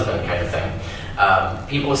with her husband kind of thing.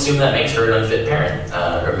 People assume that makes her an unfit parent,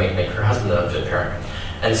 or make her husband an unfit parent.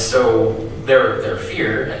 And so their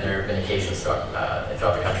fear, and there have been occasions throughout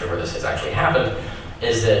the country where this has actually happened,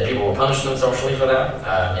 is that people will punish them socially for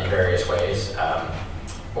that in various ways,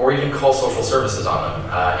 or even call social services on them.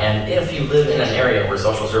 And if you live in an area where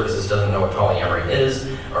social services doesn't know what polyamory is,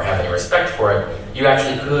 or have any respect for it, you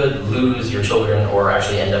actually could lose your children or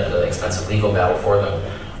actually end up in an expensive legal battle for them,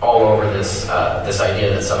 all over this idea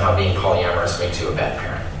that somehow being polyamorous makes you a bad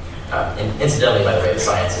parent. And incidentally, by the way, the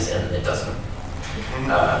science is in, it doesn't.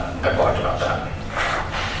 I blogged about that.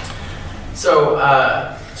 So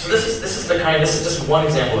So this is just one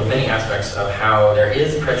example of many aspects of how there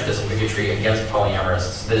is prejudice and bigotry against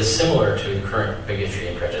polyamorous that is similar to current bigotry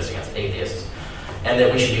and prejudice against atheists, and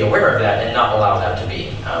that we should be aware of that and not allow that to be.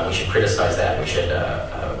 We should criticize that. We should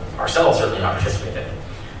ourselves certainly not participate in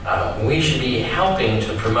it. We should be helping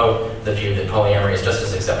to promote the view that polyamory is just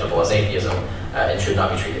as acceptable as atheism and should not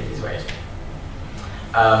be treated these ways.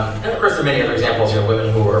 And of course, there are many other examples.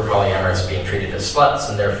 Women who are polyamorous being treated as sluts,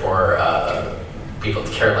 and therefore people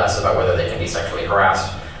care less about whether they can be sexually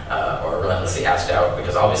harassed or relentlessly asked out,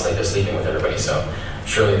 because obviously they're sleeping with everybody, so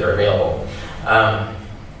surely they're available.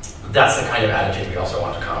 That's the kind of attitude we also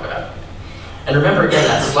want to combat. And remember again,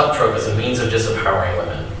 that slut trope is a means of disempowering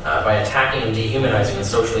women by attacking and dehumanizing and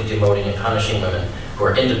socially demoting and punishing women who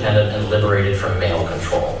are independent and liberated from male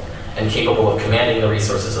control, and capable of commanding the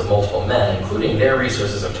resources of multiple men, including their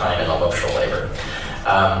resources of time and emotional labor.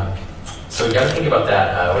 So you got to think about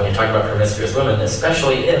that when you're talking about promiscuous women,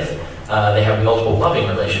 especially if they have multiple loving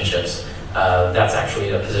relationships. That's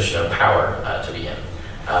actually a position of power to be in.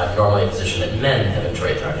 Normally a position that men have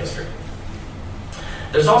enjoyed throughout history.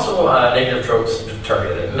 There's also negative tropes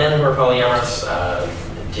targeted at men who are polyamorous,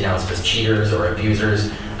 denounced as cheaters or abusers.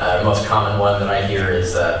 The most common one that I hear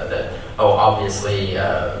is that obviously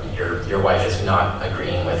your wife is not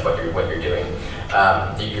agreeing with what you're doing.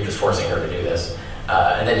 You're just forcing her to do this.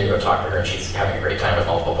 And then you go talk to her and she's having a great time with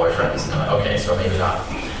multiple boyfriends. Okay, so maybe not.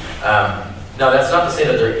 Now, that's not to say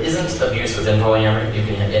that there isn't abuse within polyamory. You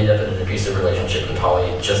can end up in an abusive relationship in poly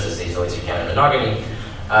just as easily as you can in monogamy.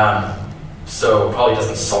 So poly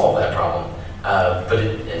doesn't solve that problem. But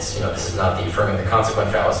this is not the affirming the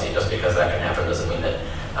consequent fallacy. Just because that can happen doesn't mean that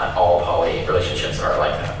all poly relationships are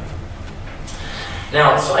like that.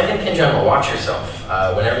 Now, so I think in general, watch yourself.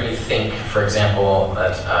 Whenever you think, for example,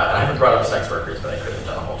 that, and I haven't brought up sex workers, but I could have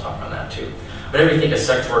done a whole talk on that too. Whenever you think a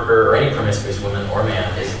sex worker or any promiscuous woman or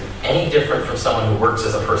man is any different from someone who works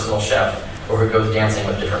as a personal chef or who goes dancing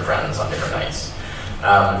with different friends on different nights,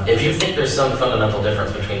 if you think there's some fundamental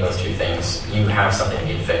difference between those two things, you have something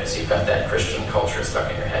you need to fix. You've got that Christian culture stuck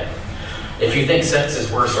in your head. If you think sex is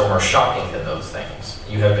worse or more shocking than those things,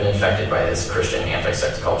 you have been infected by this Christian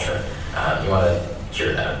anti-sex culture. You want to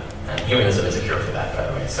cure that. And humanism is a cure for that, by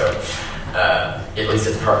the way. So at least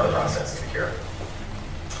it's part of the process to cure.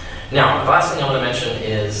 Now, the last thing I want to mention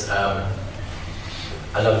is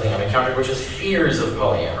another thing I've encountered, which is fears of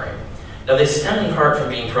polyamory. Now, they stem in part from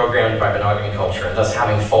being programmed by monogamy culture and thus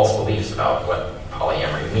having false beliefs about what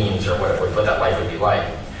polyamory means or what that life would be like.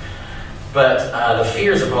 But the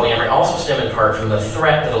fears of polyamory also stem in part from the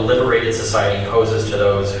threat that a liberated society poses to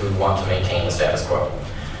those who want to maintain the status quo.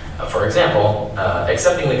 For example,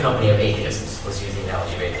 accepting the company of atheists. Let's use the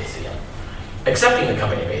analogy of atheists again. Accepting the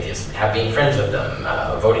company of atheists, being friends with them,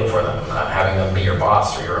 voting for them, having them be your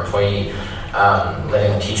boss or your employee,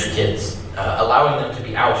 letting them teach your kids, allowing them to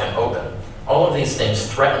be out and open. All of these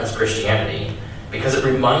things threatens Christianity because it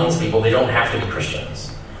reminds people they don't have to be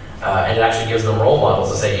Christians. And it actually gives them role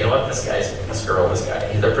models to say, you know what, this guy,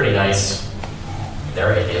 they're pretty nice,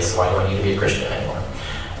 they're atheists, why do I need to be a Christian anymore?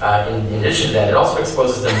 In addition to that, it also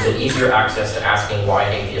exposes them to easier access to asking why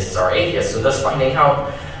atheists are atheists, and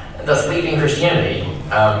thus leaving Christianity.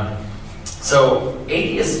 So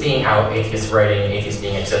atheists being out, atheists writing, atheists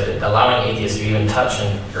being accepted, allowing atheists to even touch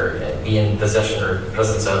or be in possession or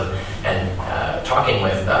presence of and talking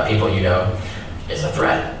with people you know is a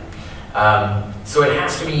threat. So it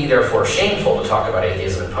has to be, therefore, shameful to talk about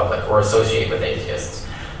atheism in public or associate with atheists.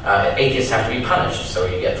 Atheists have to be punished, so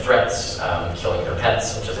you get threats, killing their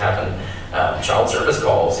pets, which has happened, child service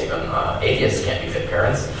calls, even atheists can't be fit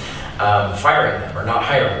parents, firing them or not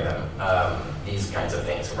hiring them, these kinds of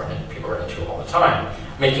things people run into all the time,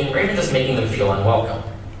 or even just making them feel unwelcome.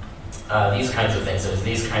 These kinds of things, there's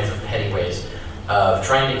these kinds of petty ways of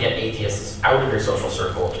trying to get atheists out of your social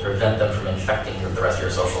circle to prevent them from infecting the rest of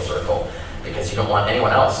your social circle because you don't want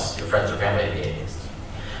anyone else, your friends or family, to be atheists.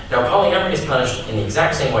 Now, polyamory is punished in the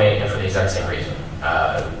exact same way and for the exact same reason,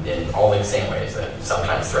 in all the same ways, that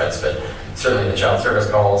sometimes threats, but certainly the child service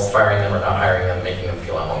calls, firing them or not hiring them, making them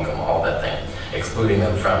feel unwelcome, all that thing, excluding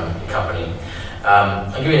them from company.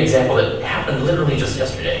 I'll give you an example that happened literally just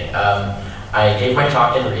yesterday. I gave my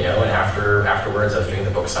talk in Reno, and afterwards I was doing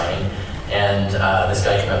the book signing, and this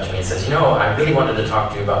guy came up to me and says, you know, I really wanted to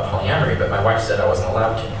talk to you about polyamory, but my wife said I wasn't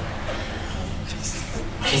allowed to.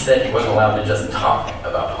 She said he wasn't allowed to just talk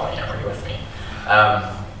about polyamory with me.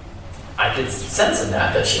 I could sense in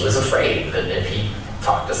that she was afraid that if he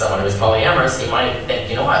talked to someone who was polyamorous, he might think,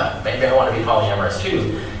 you know what, maybe I want to be polyamorous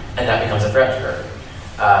too, and that becomes a threat to her.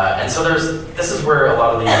 And so this is where a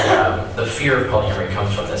lot of the fear of polyamory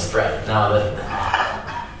comes from, this threat. Now,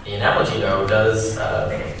 The analogy, though, does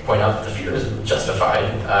point out that the fear is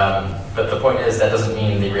justified, but the point is that doesn't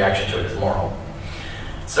mean the reaction to it is moral.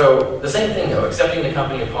 So the same thing, though, accepting the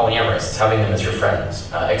company of polyamorists, having them as your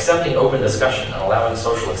friends, accepting open discussion and allowing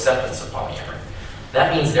social acceptance of polyamory.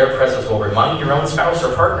 That means their presence will remind your own spouse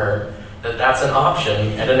or partner that that's an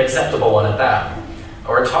option and an acceptable one at that.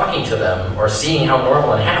 Or talking to them or seeing how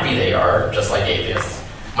normal and happy they are, just like atheists,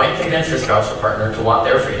 might convince your spouse or partner to want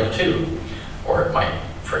their freedom too. Or it might,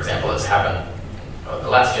 for example, as happened, the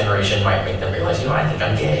last generation might make them realize, I think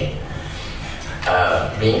I'm gay.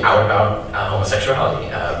 Being out about homosexuality,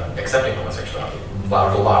 accepting homosexuality.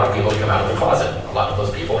 Allowed a lot of people to come out of the closet. A lot of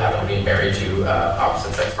those people happen to be married to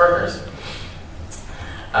opposite sex partners.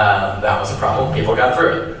 That was a problem. People got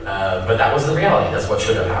through it. But that was the reality. That's what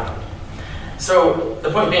should have happened. So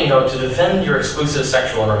the point being, though, to defend your exclusive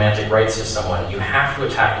sexual and romantic rights to someone, you have to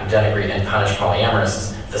attack and denigrate and punish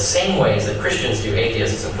polyamorists the same ways that Christians do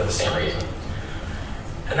atheists, and for the same reason.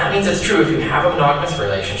 And that means it's true if you have a monogamous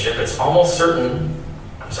relationship, it's almost certain,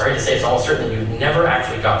 I'm sorry to say, it's almost certain that you never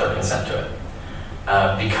actually got their consent to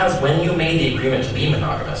it. Because when you made the agreement to be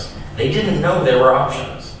monogamous, they didn't know there were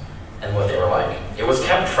options and what they were like. It was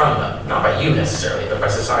kept from them, not by you necessarily, but by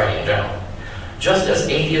society in general. Just as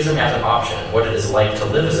atheism as an option, what it is like to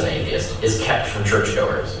live as an atheist, is kept from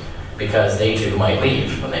churchgoers, because they too might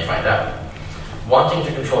leave when they find out. Wanting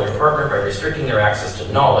to control your partner by restricting their access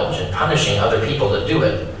to knowledge and punishing other people that do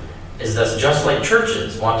it is thus just like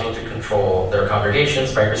churches wanting to control their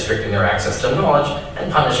congregations by restricting their access to knowledge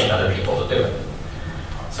and punishing other people to do it.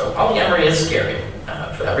 So polyamory is scary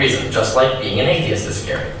for that reason, just like being an atheist is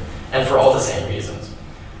scary, and for all the same reasons.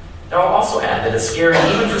 Now, I'll also add that it's scary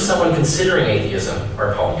even for someone considering atheism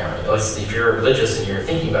or polyamory. If you're religious and you're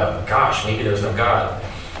thinking about, gosh, maybe there's no God,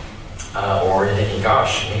 or you're thinking,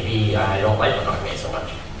 gosh, maybe I don't like monogamy so much.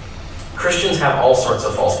 Christians have all sorts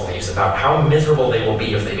of false beliefs about how miserable they will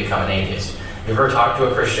be if they become an atheist. If you ever talk to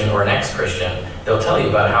a Christian or an ex-Christian, they'll tell you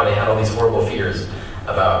about how they had all these horrible fears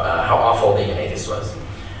about how awful being an atheist was.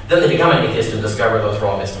 Then they become an atheist and discover those were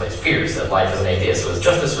all misplaced fears, that life as an atheist was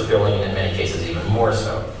just as fulfilling and in many cases even more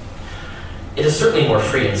so. It is certainly more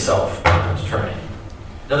free and self-determining.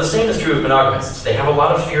 Now the same is true of monogamists. They have a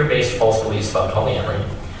lot of fear-based false beliefs about polyamory,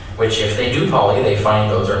 which if they do poly, they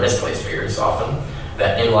find those are misplaced fears often,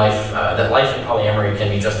 that life in polyamory can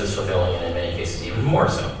be just as fulfilling and in many cases even more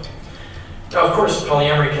so. Now of course,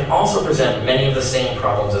 polyamory can also present many of the same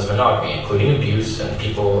problems as monogamy, including abuse and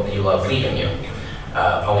people you love leaving you.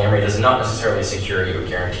 Polyamory does not necessarily secure you or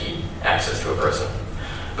guarantee access to a person.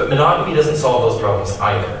 But monogamy doesn't solve those problems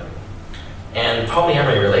either. And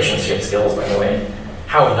polyamory relationship skills, by the way,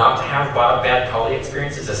 how not to have bad poly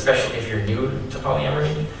experiences, especially if you're new to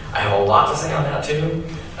polyamory. I have a lot to say on that too,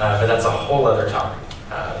 but that's a whole other topic.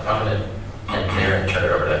 I'm going to end there and turn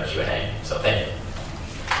it over to Q&A, so thank you.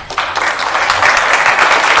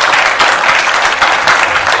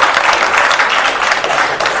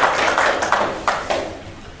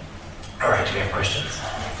 All right, do we have questions?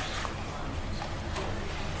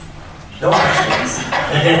 No questions.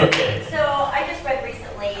 Okay. So I just read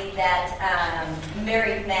recently that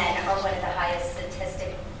married men are one of the highest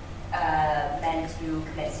statistic men to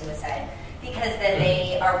commit suicide because that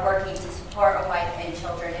they are working to support a wife and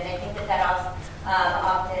children, and I think that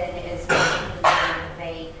often is the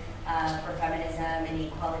debate for feminism and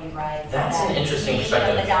equality rights. That's an interesting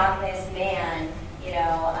perspective. A monogamous man,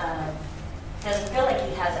 doesn't feel like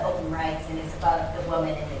he has open rights and is above the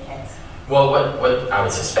woman and the kids. Well, what I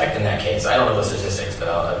would suspect in that case, I don't know the statistics,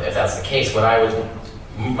 but if that's the case,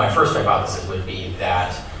 my first hypothesis would be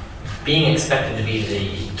that being expected to be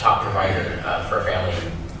the top provider for a family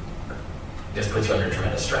just puts you under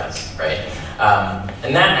tremendous stress, right?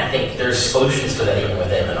 And that, I think, there's solutions to that even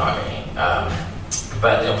within monogamy.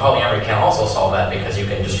 But polyamory can also solve that because you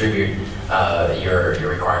can distribute your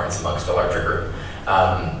requirements amongst a larger group.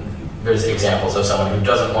 There's examples of someone who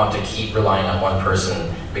doesn't want to keep relying on one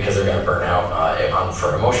person because they're going to burn out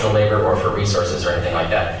for emotional labor or for resources or anything like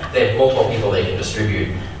that. They have multiple people they can distribute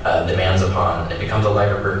demands upon. It becomes a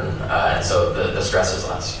lighter burden, and so the stress is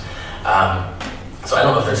less. So I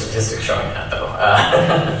don't know if there's statistics showing that, though.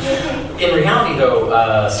 In reality,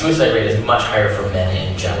 though, suicide rate is much higher for men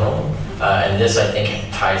in general, and this, I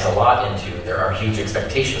think, ties a lot into there are huge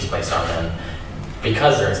expectations placed on men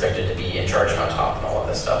because they're expected to be in charge and on top and all of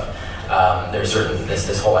this stuff. There's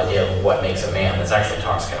this whole idea of what makes a man that's actually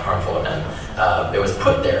toxic and harmful to men. It was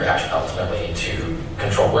put there actually ultimately to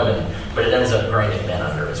control women, but it ends up grinding men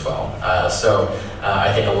under as well. So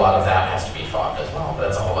I think a lot of that has to be fought as well, but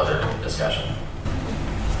that's a whole other discussion.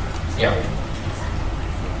 Yeah.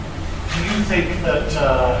 Do you think that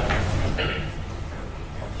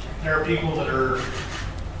there are people that are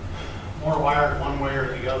more wired one way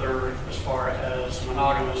or the other as far as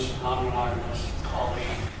monogamous, non-monogamous, poly.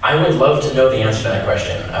 I would love to know the answer to that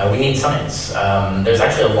question. We need science. There's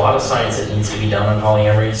actually a lot of science that needs to be done on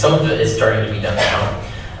polyamory. Some of it is starting to be done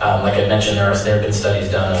now. Like I mentioned, there have been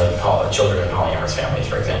studies done of children in polyamorous families,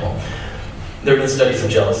 for example. There have been studies of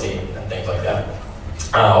jealousy and things like that.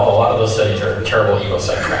 A lot of those studies are terrible ego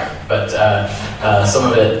psych crap, but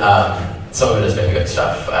some of it has been good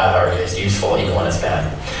stuff, or at least useful, even when it's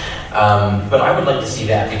bad. But I would like to see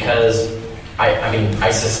that because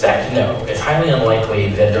I suspect, no, it's highly unlikely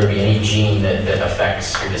that there would be any gene that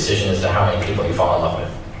affects your decision as to how many people you fall in love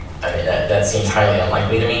with. I mean, that seems highly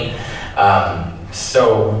unlikely to me.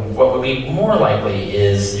 So what would be more likely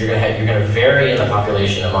is you're going to vary in the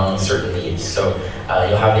population among certain needs. So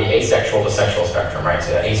you'll have the asexual to sexual spectrum, right?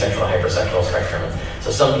 So the asexual to hypersexual spectrum.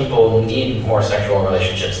 So some people need more sexual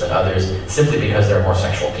relationships than others simply because they're more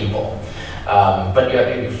sexual people. But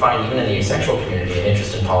you find even in the asexual community an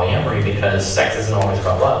interest in polyamory because sex isn't always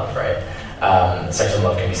about love, right? Sex and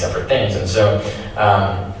love can be separate things. And so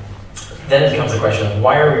then it becomes the question of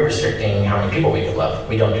why are we restricting how many people we can love?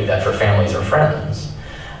 We don't do that for families or friends.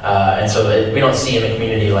 And so we don't see in the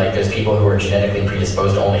community like there's people who are genetically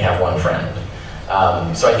predisposed to only have one friend.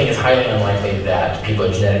 So I think it's highly unlikely that people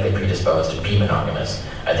are genetically predisposed to be monogamous.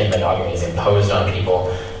 I think monogamy is imposed on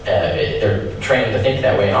people. They're trained to think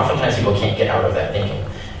that way, and oftentimes people can't get out of that thinking.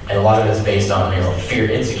 And a lot of it is based on fear,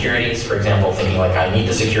 insecurities. For example, thinking like, I need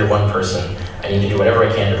to secure one person. I need to do whatever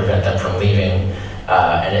I can to prevent them from leaving.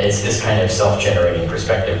 And it's this kind of self-generating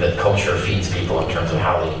perspective that culture feeds people in terms of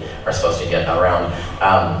how they are supposed to get around.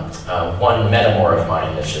 One metamor of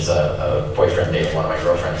mine, which is a boyfriend dating one of my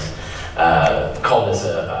girlfriends, called this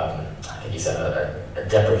I think he said a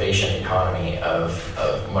deprivation economy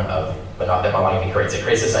that monogamy creates. It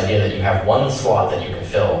creates this idea that you have one slot that you can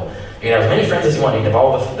fill. You can have as many friends as you want, you can have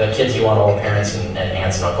all the kids you want, all the parents and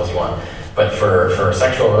aunts and uncles you want. But for a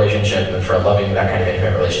sexual relationship and for a loving, that kind of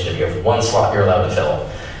intimate relationship, you have one slot you're allowed to fill.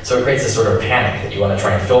 So it creates this sort of panic that you want to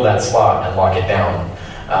try and fill that slot and lock it down.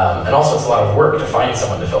 And also it's a lot of work to find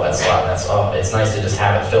someone to fill that slot. And it's nice to just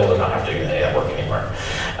have it filled and not have to do any of that work anymore.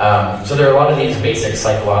 So there are a lot of these basic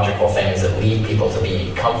psychological things that lead people to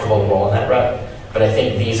be comfortable to roll in that rut. But I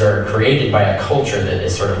think these are created by a culture that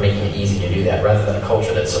is sort of making it easy to do that rather than a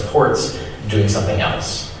culture that supports doing something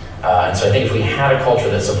else. And so I think if we had a culture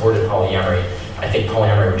that supported polyamory, I think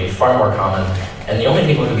polyamory would be far more common. And the only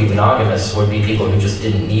people who would be monogamous would be people who just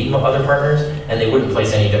didn't need other partners, and they wouldn't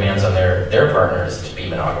place any demands on their partners to be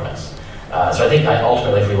monogamous. So I think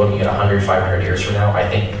ultimately, if we're looking at 100, 500 years from now, I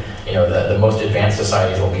think the most advanced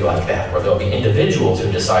societies will be like that, where there'll be individuals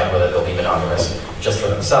who decide whether they'll be monogamous just for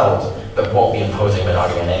themselves, but won't be imposing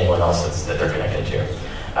monogamy on anyone else that they're connected to.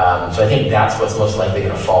 So I think that's what's most likely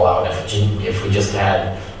going to fall out if we just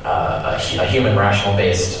had a human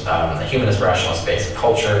rational-based, a humanist rationalist-based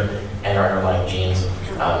culture and our underlying genes.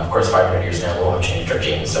 Of course, 500 years now we'll have changed our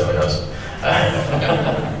genes, so who knows?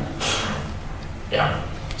 Yeah.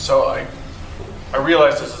 So I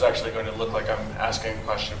realize this is actually going to look like I'm asking a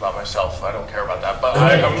question about myself. I don't care about that, but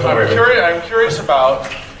I'm curious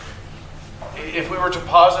about if we were to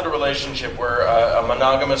posit a relationship where a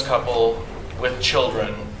monogamous couple with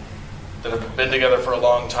children that have been together for a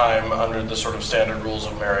long time under the sort of standard rules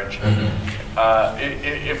of marriage,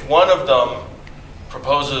 if one of them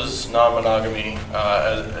proposes non-monogamy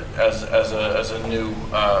as a new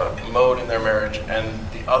mode in their marriage and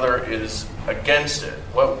the other is against it,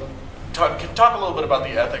 talk a little bit about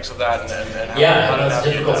the ethics of that and how that's a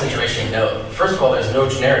difficult situation. No, first of all, there's no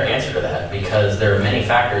generic answer to that because there are many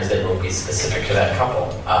factors that will be specific to that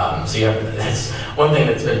couple. So that's one thing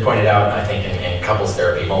that's been pointed out, I think, in couples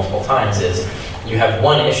therapy multiple times is you have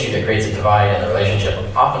one issue that creates a divide in the relationship.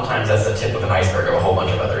 Oftentimes that's the tip of an iceberg of a whole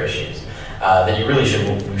bunch of other issues that you really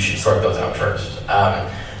should sort those out first.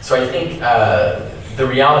 So I think the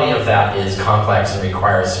reality of that is complex and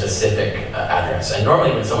requires specific address. And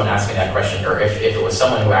normally when someone asks me that question, or if it was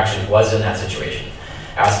someone who actually was in that situation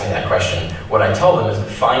asking that question, what I tell them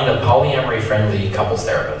is find a polyamory-friendly couples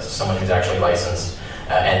therapist, someone who's actually licensed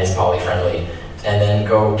and is poly-friendly, and then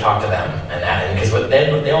go talk to them. And because what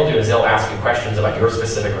they'll do is they'll ask you questions about your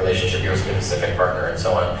specific relationship, your specific partner, and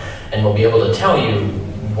so on, and we'll be able to tell you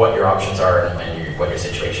what your options are and what your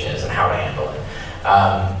situation is and how to handle it.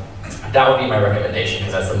 That would be my recommendation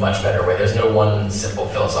because that's the much better way. There's no one simple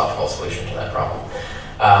philosophical solution to that problem.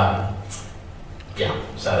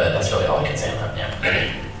 So that's really all I can say on that.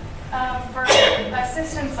 Yeah. For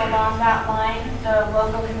assistance along that line, the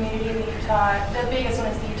local community of Utah, the biggest one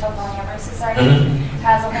is the Utah Polyamory Society,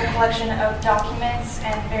 has a whole collection of documents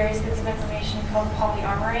and various bits of information called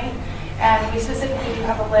Polyamory. And we specifically do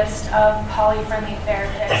have a list of poly-friendly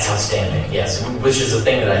therapists. That's outstanding, yes. Which is a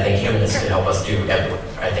thing that I think humanists could help us do.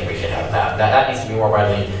 I think we should have that. That needs to be more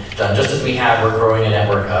widely done. Just as we're growing a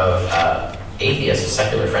network of atheist,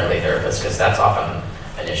 secular-friendly therapists, because that's often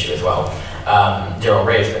an issue as well. Daryl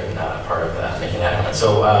Ray's been part of making that happen.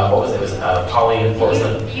 So what was it? It was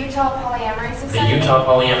Utah Polyamory Society. The Utah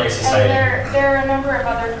Polyamory Society. And there are a number of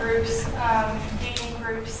other groups, dating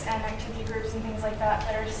groups and activity groups and things like that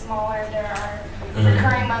are smaller. There are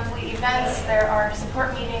recurring monthly events. There are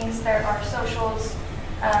support meetings. There are socials.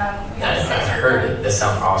 I've heard it. This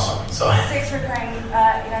sounds awesome. So 6 recurring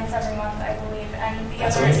events every month, I believe, and the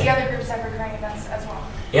other groups have recurring events as well.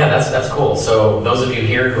 Yeah, that's cool. So those of you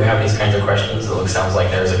here who have these kinds of questions, it sounds like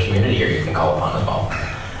there's a community here you can call upon as well.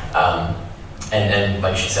 And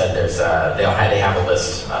like she said, they have a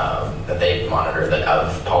list that they monitor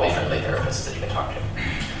of poly-friendly therapists that you can talk to.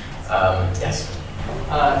 Yes.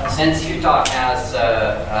 Since Utah has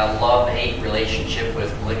a love-hate relationship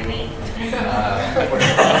with polygamy,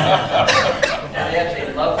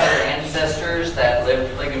 they love their ancestors that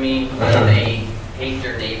lived polygamy, but they hate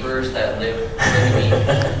their neighbors that live polygamy.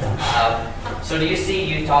 So do you see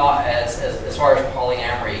Utah as far as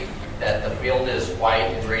polyamory, that the field is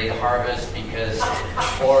white and ready to harvest,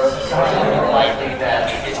 or more likely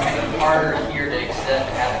that it's kind of harder here to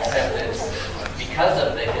have acceptance because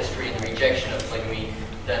of the history and the rejection of polygamy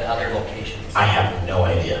than other locations? I have no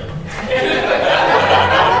idea.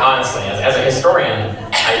 Honestly, as a historian,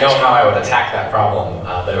 I know how I would attack that problem,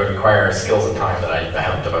 but it would require skills and time that I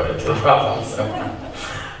haven't devoted to the problem. So,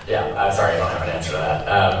 yeah, sorry, I don't have an answer to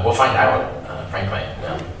that. We'll find out, frankly.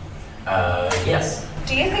 Yes.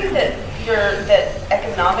 Do you think that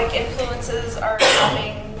economic influences are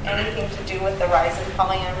having anything to do with the rise in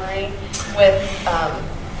polyamory, with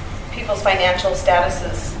people's financial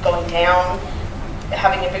statuses going down,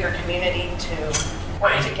 having a bigger community to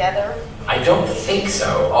work together? I don't think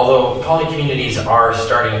so, although poly communities are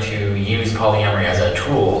starting to use polyamory as a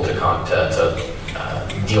tool to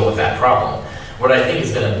deal with that problem. What I think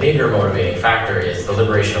has been a bigger motivating factor is the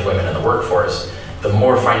liberation of women in the workforce. The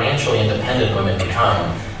more financially independent women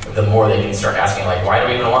become, the more they can start asking, like, why do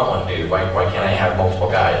we even want one dude? Why can't I have multiple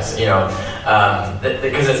guys? You know,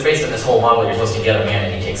 because it's based on this whole model you're supposed to get a man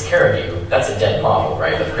and he takes care of you. That's a dead model,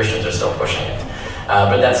 right? But the Christians are still pushing it.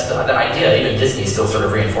 But that's the idea. Even Disney still sort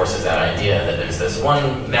of reinforces that idea that there's this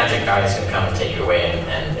one magic guy who's going to come and take you away,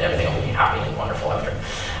 and everything will be happy and wonderful after.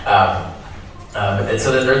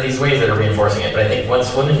 So there are these ways that are reinforcing it. But I think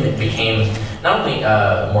once women became not only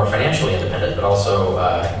more financially independent, but also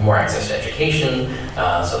more access to education,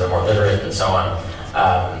 so they're more literate and so on,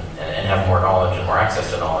 and have more knowledge and more access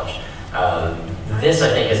to knowledge. This, I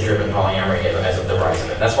think, has driven polyamory as of the rise of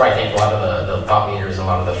it. That's why I think a lot of the thought leaders, a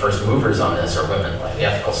lot of the first movers on this are women. Like the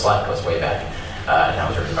Ethical Slut goes way back, and that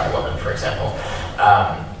was written by a woman, for example.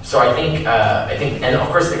 So I think, and of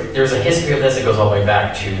course, there's a history of this that goes all the way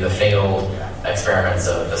back to the failed experiments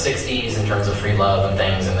of the 60s in terms of free love and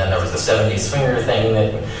things, and then there was the 70s swinger thing.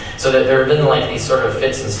 So that there have been like these sort of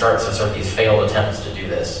fits and starts of sort of these failed attempts to do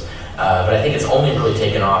this. But I think it's only really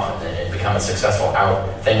taken off and become a successful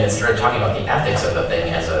thing that started talking about the ethics of the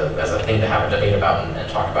thing as a thing to have a debate about and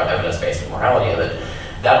talk about evidence-based morality of it.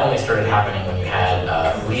 That only started happening when you had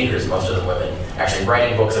leaders, most of them women, actually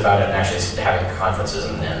writing books about it and actually having conferences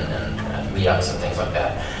and meetups and things like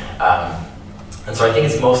that. And so I think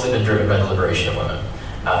it's mostly been driven by the liberation of women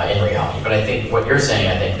in reality. But I think what you're saying,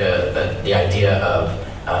 I think the idea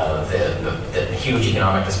of the huge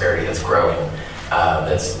economic disparity that's growing,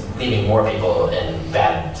 that's leaving more people in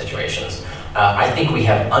bad situations. I think we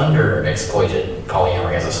have underexploited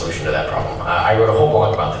polyamory as a solution to that problem. I wrote a whole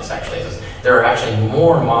blog about this, actually. There are actually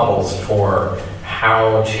more models for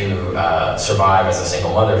how to survive as a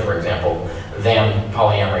single mother, for example, than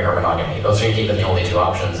polyamory or monogamy. Those are keeping the only two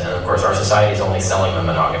options, and of course our society is only selling them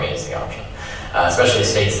monogamy as the option. Especially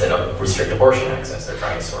states that restrict abortion access. They're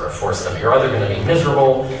trying to sort of force them. You're either going to be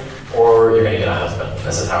miserable or you're going to get a husband.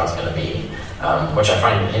 This is how it's going to be. Which I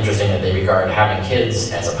find interesting that they regard having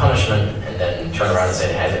kids as a punishment and then turn around and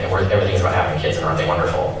say everything's about having kids and aren't they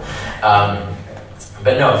wonderful.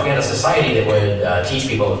 But no, if we had a society that would teach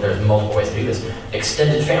people that there's multiple ways to do this,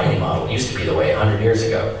 extended family model used to be the way 100 years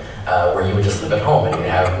ago, where you would just live at home and you'd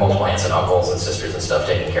have multiple aunts and uncles and sisters and stuff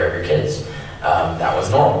taking care of your kids. That was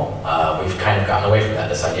normal. We've kind of gotten away from that.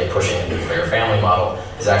 This idea of pushing a nuclear family model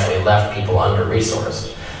has actually left people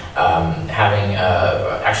under-resourced. having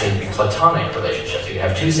actually platonic relationships. You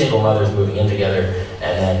have two single mothers moving in together,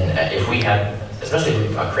 and then if we had, especially if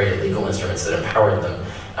we created legal instruments that empowered them,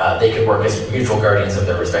 they could work as mutual guardians of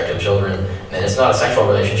their respective children. And it's not a sexual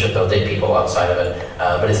relationship, they'll date people outside of it,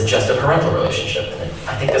 but it's just a parental relationship. And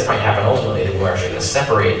I think this might happen ultimately, that we're actually going to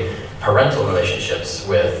separate parental relationships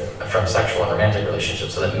from sexual and romantic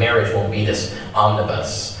relationships, so that marriage won't be this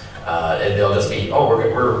omnibus. They'll just be, oh,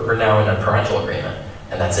 we're now in a parental agreement,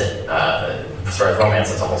 and that's it. As far as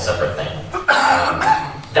romance, it's a whole separate thing.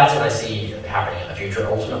 That's what I see happening in the future,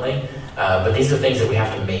 ultimately. But these are things that we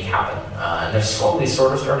have to make happen, and they're slowly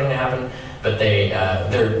sort of starting to happen. But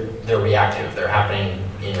they're reactive. They're happening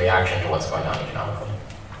in reaction to what's going on economically.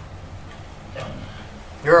 Yeah.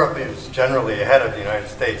 Europe is generally ahead of the United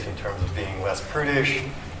States in terms of being less prudish,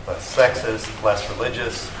 less sexist, less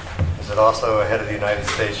religious. Is it also ahead of the United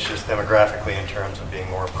States just demographically in terms of being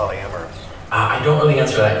more polyamorous? I don't know the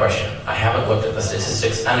answer to that question. I haven't looked at the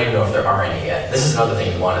statistics. I don't even know if there are any yet. This is another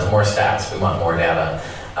thing we want, is more stats. We want more data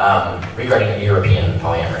regarding European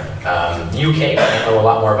polyamory. UK, I know a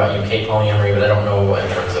lot more about UK polyamory, but I don't know in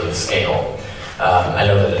terms of scale. I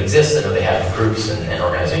know that it exists. I know they have groups and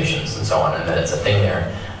organizations and so on, and that it's a thing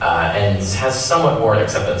there. And has somewhat more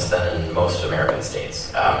acceptance than in most American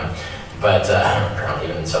states. But apparently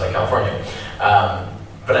even in Southern California.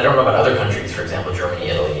 But I don't know about other countries, for example, Germany,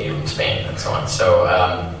 Italy, Spain, and so on. So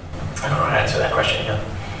I don't know how to answer that question yet.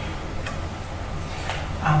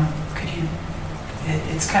 Could you,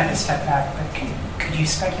 it's kind of a step back, but could you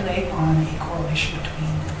speculate on a correlation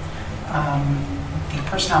between the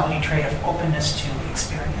personality trait of openness to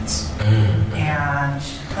experience and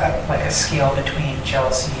like a scale between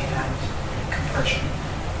jealousy and compersion?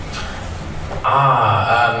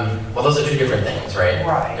 Well, those are two different things, right?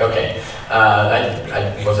 Right. Okay.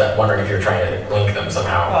 I was wondering if you were trying to link them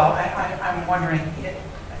somehow. Well, I'm wondering,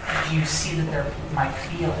 do you see that there might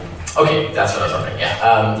be a... Okay, that's what I was wondering,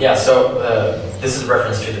 yeah. So this is a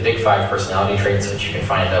reference to the big 5 personality traits, which you can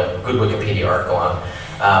find a good Wikipedia article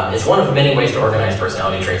on. It's one of many ways to organize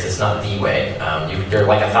personality traits. It's not the way. There are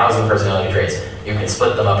like 1,000 personality traits. You can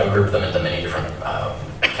split them up and group them into many different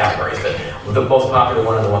categories, but the most popular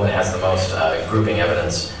one, and the one that has the most grouping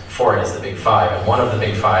evidence for it, is the big 5. And one of the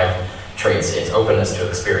big 5 traits is openness to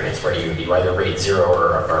experience, where you either rate 0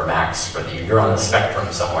 or max, but you're on the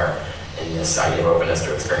spectrum somewhere in this idea of openness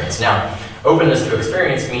to experience. Now, openness to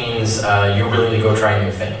experience means you're willing to go try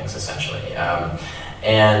new things, essentially.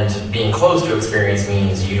 And being closed to experience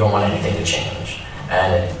means you don't want anything to change.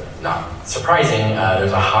 And not surprising,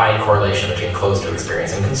 there's a high correlation between closed to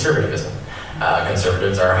experience and conservatism.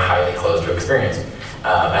 Conservatives are highly closed to experience.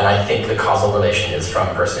 And I think the causal relation is from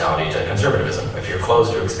personality to conservatism. If you're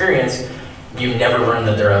closed to experience, you never learn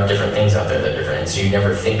that there are different things out there that are different, and so you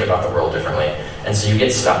never think about the world differently, and so you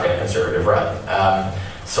get stuck in a conservative rut.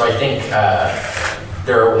 So I think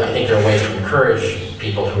there are ways to encourage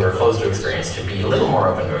people who are closed to experience to be a little more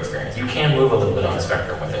open to experience. You can move a little bit on the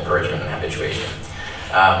spectrum with encouragement and habituation,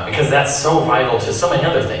 because that's so vital to so many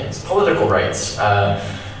other things. Political rights.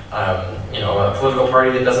 A political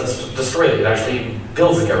party that doesn't destroy it, it actually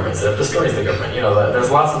builds the government instead of destroys the government. There's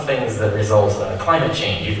lots of things that result. Climate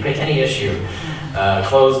change, you can pick any issue.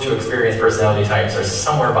 Closed to experience personality types are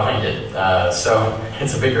somewhere behind it. So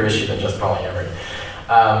it's a bigger issue than just polyamory.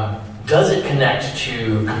 Does it connect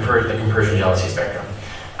to the compersion jealousy spectrum?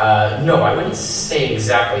 No, I wouldn't say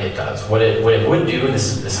exactly it does. What it would do, and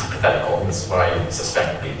this is hypothetical, this is what I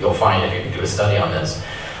suspect you'll find if you do a study on this,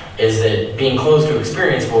 is that being closed to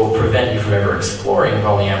experience will prevent you from ever exploring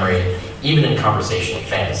polyamory, even in conversation and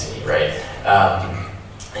fantasy, right?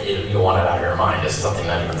 You'll want it out of your mind. This is something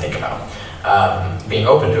not even think about. Being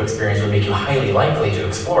open to experience would make you highly likely to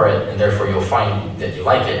explore it, and therefore you'll find that you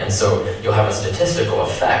like it, and so you'll have a statistical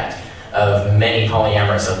effect of many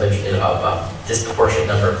polyamorous, a disproportionate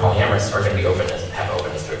number of polyamorous are going to be have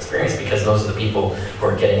openness to experience, because those are the people who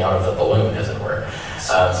are getting out of the balloon, as it were.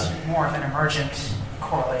 So it's more of an emergent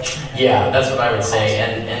correlation. Yeah, that's what I would say,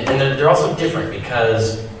 and they're also different,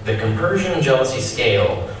 because the compersion jealousy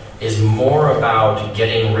scale is more about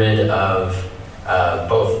getting rid of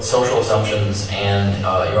both social assumptions and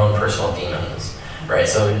your own personal demons, right?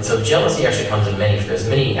 So jealousy actually comes in there's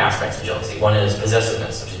many aspects of jealousy. One is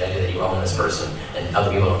possessiveness, which is the idea that you own this person and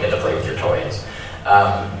other people don't get to play with your toys.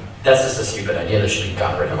 That's just a stupid idea that should be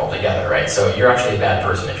gotten rid of altogether, right? So you're actually a bad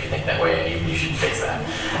person if you think that way, and you should fix that.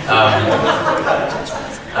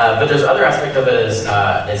 But there's other aspect of it is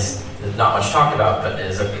not much talked about, but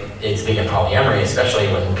it's big in polyamory, especially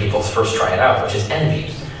when people first try it out, which is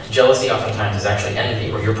envy. Jealousy oftentimes is actually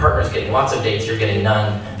envy, where your partner's getting lots of dates, you're getting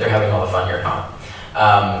none, they're having all the fun, you're not.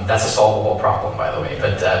 That's a solvable problem, by the way,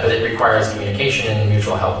 but it requires communication and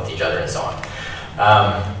mutual help with each other and so on.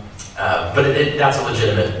 But that's a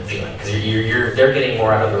legitimate feeling, because they're getting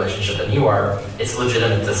more out of the relationship than you are. It's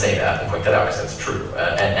legitimate to say that and point that out because it's true.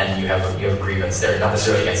 And you have a grievance there, not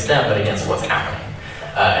necessarily against them, but against what's happening.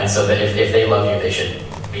 And so that if they love you, they should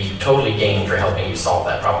be totally game for helping you solve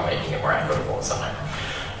that problem, making it more equitable in some way.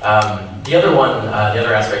 The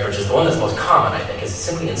other aspect, which is the one that's most common, I think, is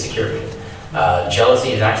simply insecurity.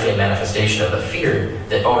 Jealousy is actually a manifestation of the fear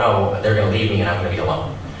that, oh no, they're going to leave me and I'm going to be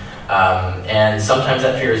alone. And sometimes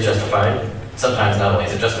that fear is justified. Sometimes not only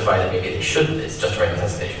is it justified that maybe it's justified in the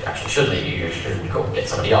sense that they actually should leave you, you should go get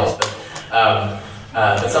somebody else.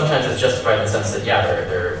 But sometimes it's justified in the sense that, yeah,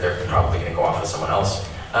 they're probably going to go off with someone else.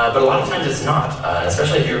 But a lot of times it's not,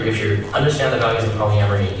 especially if you understand the values of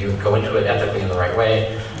polyamory, you go into it ethically in the right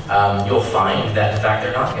way, you'll find that in fact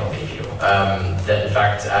they're not going to leave you. That in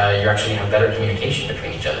fact you're actually going to have better communication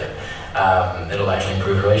between each other. It'll actually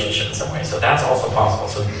improve the relationship in some way. So that's also possible.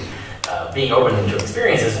 So being open to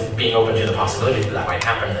experience is being open to the possibility that might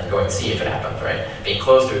happen and then go and see if it happens, right? Being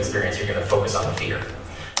close to experience, you're going to focus on the fear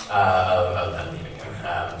of them leaving you.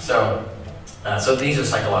 So these are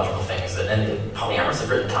psychological things, and polyamorists have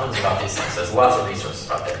written tons about these things. There's lots of resources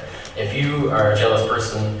out there. If you are a jealous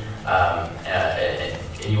person and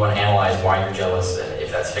you want to analyze why you're jealous, if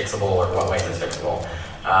that's fixable or what way that's fixable,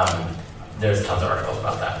 there's tons of articles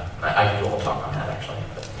about that. I can do a whole talk on that, actually.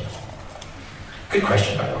 But, you know. Good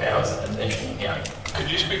question, by the way. That was interesting. Yeah. Could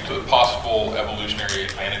you speak to the possible evolutionary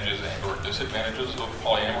advantages and/or disadvantages of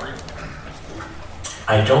polyamory?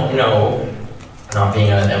 I don't know. Not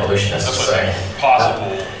being an evolutionist. That's what I'm saying.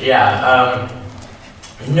 Possible.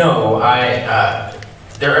 No,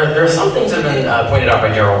 there are some things that have been pointed out by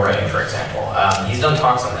Darrell Ray, for example. He's done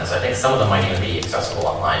talks on this. I think some of them might even be accessible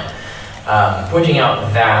online. Pointing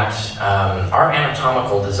out that our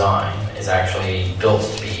anatomical design is actually built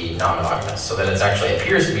to be non-monogamous, so that it actually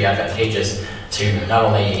appears to be advantageous to not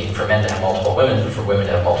only for men to have multiple women, but for women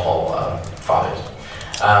to have multiple fathers.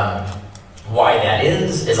 Why that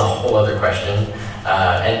is a whole other question.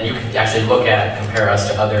 And you can actually compare us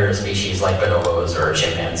to other species like bonobos or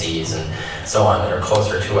chimpanzees and so on that are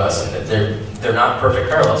closer to us, and they're not perfect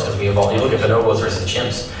parallels because we evolved. You look at bonobos versus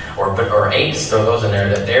chimps or apes, throw those in there,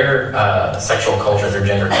 that their sexual cultures, their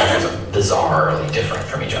gender cultures are bizarrely different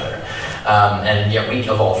from each other. And yet we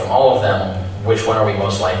evolved from all of them. Which one are we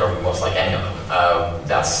most like? Are we most like any of them?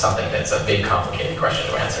 That's something that's a big, complicated question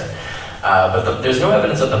to answer. But there's no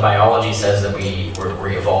evidence that the biology says that we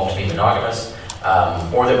evolved to be monogamous,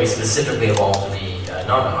 or that we specifically evolved to be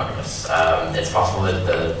non-monogamous. It's possible that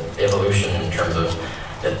the evolution, in terms of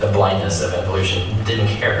the blindness of evolution, didn't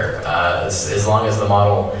care. As long as the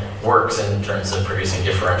model works in terms of producing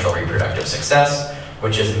differential reproductive success,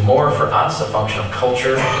 which is more for us a function of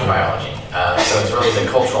culture than biology. So it's really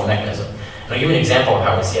the cultural mechanism. And I'll give you an example of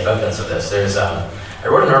how we see evidence of this. I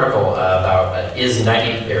wrote an article about is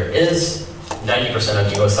 90% of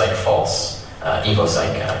evopsych false?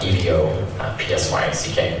 Evopsych,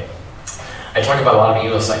 E-V-O-P-S-Y-C-K. I talk about a lot of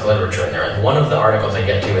evopsych literature in there, and one of the articles I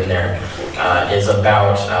get to in there is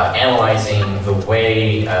about analyzing the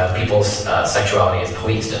way people's sexuality is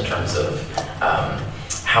policed in terms of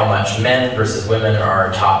how much men versus women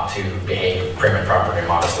are taught to behave prim and proper and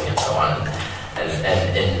modestly and so on.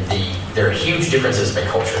 There are huge differences by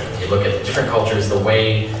culture. You look at different cultures, the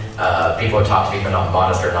way people are taught to be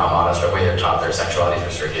modest or not modest, or the way they're taught their sexuality is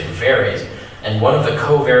restricted varies. And one of the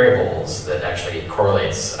co-variables that actually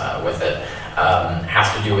correlates with it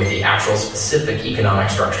has to do with the actual specific economic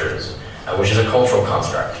structures, which is a cultural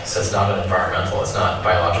construct. So it's not an environmental, it's not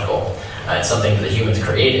biological. It's something that the humans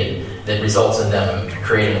created that results in them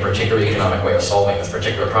creating a particular economic way of solving this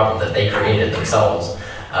particular problem that they created themselves.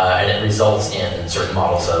 And it results in certain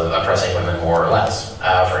models of oppressing women more or less,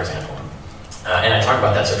 for example. And I talk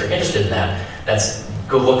about that, so if you're interested in that,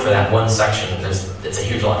 go look for that one section. It's a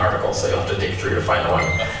huge long article, so you'll have to dig through to find the one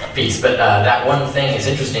piece. But that one thing is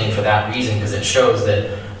interesting for that reason, because it shows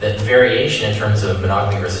that variation in terms of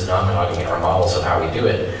monogamy versus non-monogamy, our models of how we do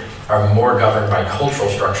it, are more governed by cultural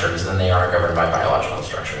structures than they are governed by biological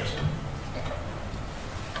structures.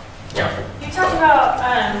 Yeah. You talked about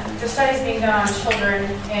the studies being done on children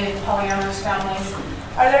in polyamorous families.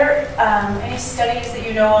 Are there any studies that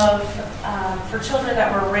you know of for children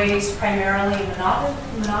that were raised primarily in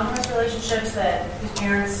monogamous relationships, whose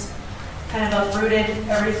parents kind of uprooted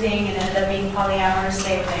everything and ended up being polyamorous,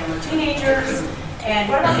 say, when they were teenagers? And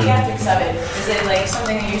what about the ethics of it? Is it like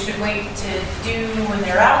something that you should wait to do when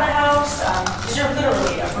they're out of the house? Because you're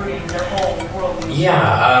literally uprooting their whole worldview.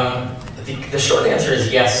 Yeah. The short answer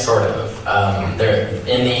is yes, sort of.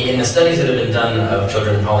 In the studies that have been done of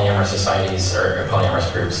children in polyamorous societies or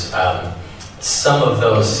polyamorous groups, some of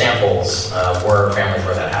those samples were families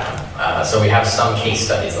where that happened. So we have some case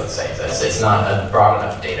studies, let's say. It's not a broad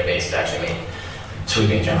enough database to actually make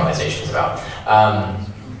sweeping generalizations about.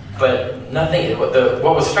 But nothing. What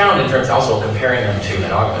was found in terms of also comparing them to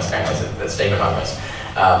monogamous families that stay monogamous,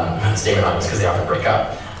 because they often break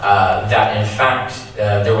up. That in fact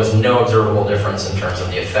there was no observable difference in terms of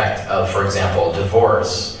the effect of, for example,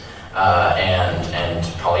 divorce and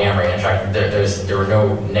polyamory. In fact, there were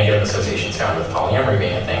no negative associations found with polyamory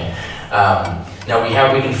being a thing. Now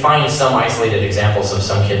we can find some isolated examples of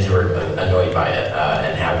some kids who are annoyed by it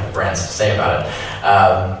and have rants to say about it.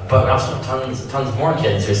 But we also have tons more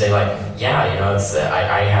kids who say like, yeah, you know,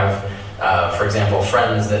 I have, for example,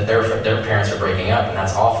 friends that their parents are breaking up and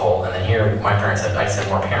that's awful. And then here, I just had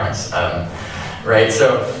more parents, right?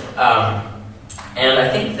 So, and I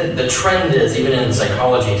think that the trend is, even in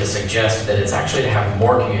psychology, to suggest that it's actually to have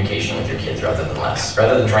more communication with your kids rather than less,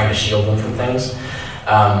 rather than trying to shield them from things.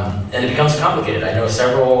 And it becomes complicated. I know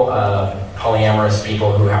several polyamorous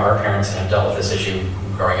people who are parents and have dealt with this issue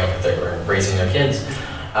growing up, raising their kids.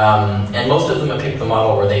 And most of them have picked the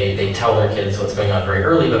model where they tell their kids what's going on very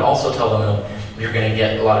early, but also tell them you're going to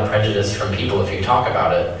get a lot of prejudice from people if you talk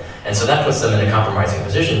about it. And so that puts them in a compromising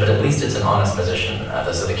position, but at least it's an honest position,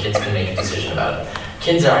 so the kids can make a decision about it.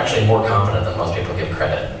 Kids are actually more competent than most people give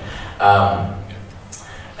credit.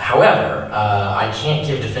 However, I can't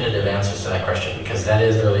give definitive answers to that question because that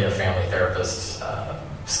is really a family therapist's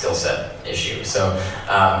skill set issue. So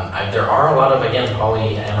there are a lot of, again,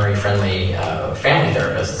 polyamory-friendly family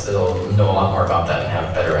therapists that will know a lot more about that and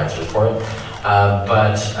have better answers for it.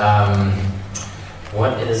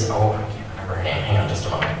 What is, oh, I can't remember her name. Hang on just a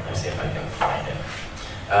moment. Let me see if I can find it.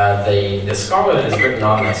 The scholar that has written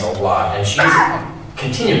on this a lot, and she's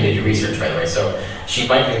continuing to do research, by the way, so she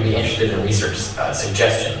might be interested in research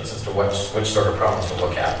suggestions as to which sort of problems to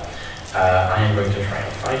look at. I am going to try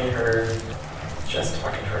and find her. Just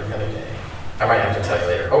talking to her the other day. I might have to tell you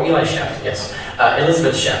later. Oh, Eli Sheff, yes.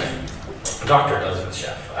 Elizabeth Sheff, Dr. Elizabeth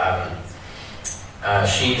Sheff.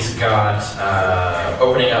 She's got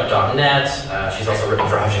openingup.net. She's also written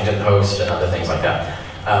for Huffington Post and other things like that.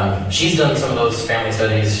 She's done some of those family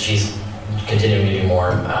studies. She's continuing to do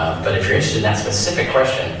more. But if you're interested in that specific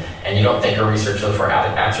question and you don't think her research so far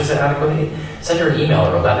answers it adequately, send her an email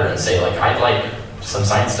or a letter and say, like, I'd like some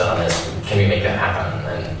science done on this. Can we make that happen?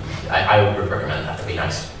 And I would recommend that. That'd be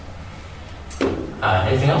nice.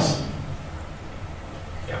 Anything else?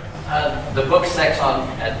 Yeah. The book Sex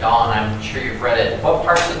at Dawn, I'm sure you've read it. What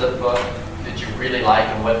parts of the book did you really like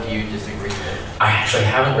and what do you disagree with? I actually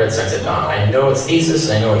haven't read Sex at Dawn. I know its thesis,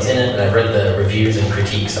 and I know it's in it, and I've read the reviews and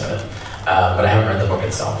critiques of it, but I haven't read the book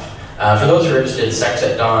itself. For those who are interested, Sex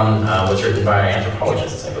at Dawn was written by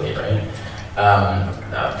anthropologists, I believe, right?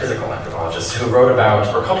 Physical anthropologists who wrote about,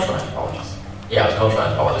 or cultural anthropologists. Yeah, it was cultural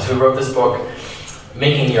anthropologists who wrote this book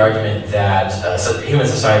making the argument that human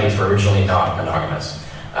societies were originally not monogamous.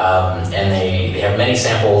 And they have many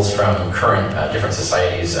samples from current different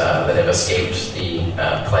societies that have escaped the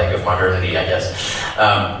plague of modernity, I guess.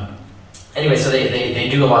 Anyway, so they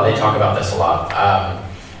do a lot, they talk about this a lot.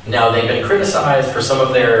 Now, they've been criticized for some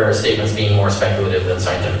of their statements being more speculative than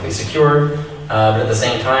scientifically secure, but at the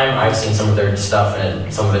same time, I've seen some of their stuff and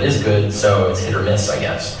some of it is good, so it's hit or miss, I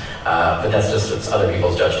guess. But that's just it's other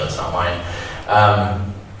people's judgments, not mine.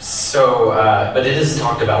 But it is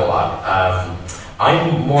talked about a lot.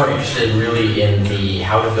 I'm more interested really in the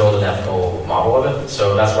how to build an ethical model of it.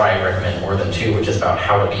 So that's why I recommend More Than Two, which is about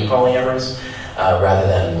how to be polyamorous, rather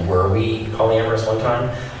than were we polyamorous one time.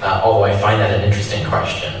 Although I find that an interesting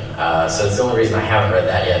question. So it's the only reason I haven't read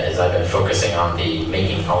that yet is I've been focusing on the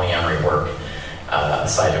making polyamory work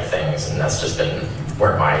side of things, and that's just been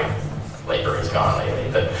where my labor has gone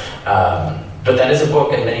lately. But that is a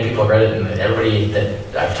book, and many people have read it, and everybody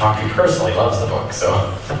that I've talked to personally loves the book. So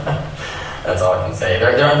that's all I can say.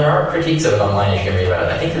 There are critiques of it online. You can read about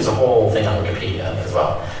it. I think there's a whole thing on Wikipedia as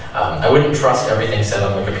well. I wouldn't trust everything said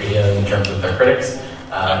on Wikipedia in terms of their critics,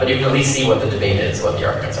 but you can at least see what the debate is, what the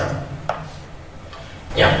arguments are.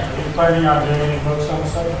 Yeah. Are you planning on doing any books on the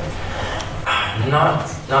subject?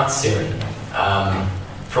 Not soon.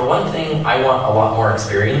 For one thing, I want a lot more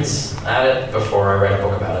experience at it before I write a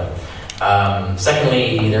book about it.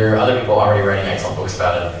 Secondly, there are other people already writing excellent books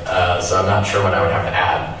about it, so I'm not sure what I would have to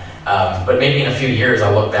add. But maybe in a few years,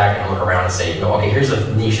 I'll look back and look around and say, okay, here's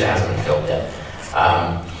a niche that hasn't been filled yet.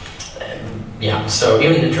 Yeah, so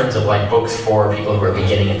even in terms of like books for people who are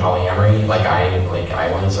beginning in polyamory, like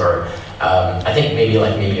I was, or I think maybe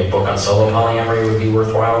a book on solo polyamory would be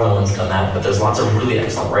worthwhile. No one's done that, but there's lots of really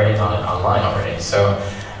excellent writings on it online already. So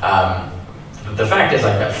the fact is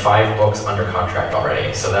I've got 5 books under contract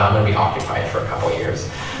already, so that I'm going to be occupied for a couple of years,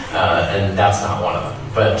 and that's not one of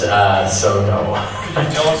them. But so no. Can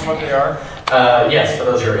you tell us what they are? Yes, for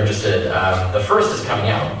those who are interested, the first is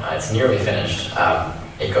coming out. It's nearly finished.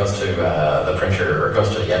 It goes to the printer, or goes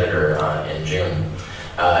to the editor in June.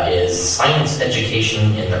 Is Science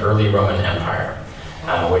Education in the Early Roman Empire,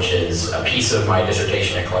 which is a piece of my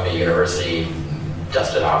dissertation at Columbia University,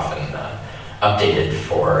 dusted off and updated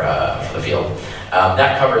for the field.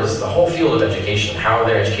 That covers the whole field of education, how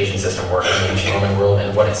their education system worked in the ancient Roman world,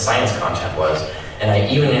 and what its science content was. And I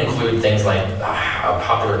even include things like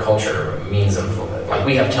popular culture means of, like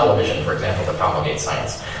we have television, for example, that promulgates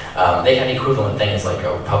science. They had equivalent things like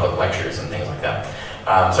public lectures and things like that.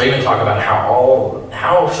 So I even talk about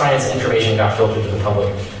how science information got filtered to the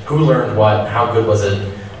public, who learned what, how good was it,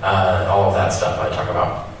 all of that stuff I talk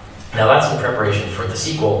about. Now that's in preparation for the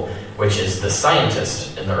sequel, which is The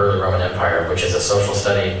Scientist in the Early Roman Empire, which is a social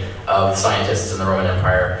study of scientists in the Roman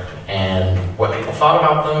Empire and what people thought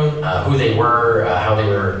about them, who they were, how they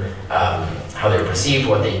were perceived,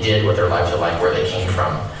 what they did, what their lives were like, where they came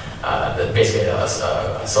from. Basically a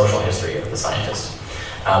social history of the scientist.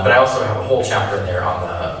 But I also have a whole chapter in there on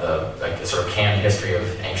the like, sort of canned history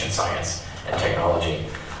of ancient science and technology.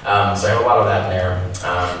 So I have a lot of that in there,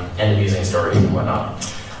 and amusing stories and whatnot.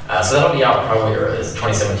 So that'll be out probably early,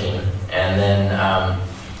 2017. And then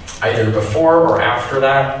either before or after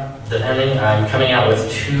that, depending, I'm coming out with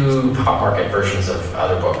 2 pop market versions of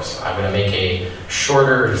other books. I'm going to make a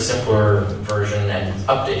shorter, simpler version and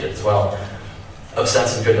update it as well of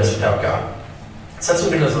Sense and Goodness Without God. Sense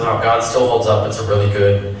and Goodness Without God still holds up. It's a really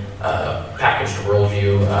good packaged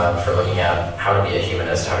worldview for looking at how to be a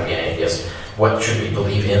humanist, how to be an atheist, what should we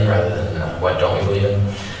believe in rather than what don't we believe in.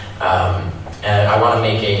 And I want to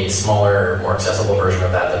make a smaller, more accessible version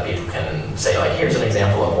of that people can say, like, here's an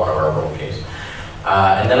example of one of our worldviews.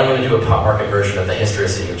 And then I'm going to do a pop market version of the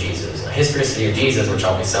Historicity of Jesus. The Historicity of Jesus, which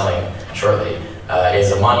I'll be selling shortly,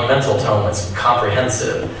 is a monumental tome. It's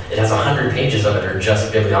comprehensive. It has 100 pages of it are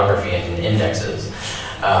just bibliography and indexes,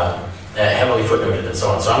 heavily footnoted and so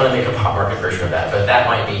on. So I'm going to make a pop market version of that, but that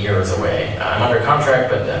might be years away. I'm under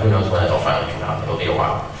contract, but who knows when it'll finally come out. It'll be a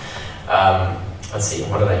while. Let's see,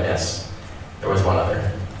 what did I miss? There was one other.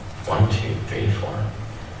 1, 2, 3, 4.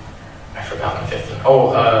 I've forgotten the 5th.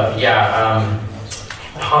 Oh,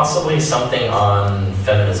 possibly something on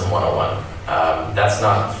Feminism 101. That's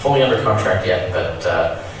not fully under contract yet, but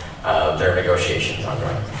there are negotiations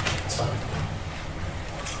ongoing. So,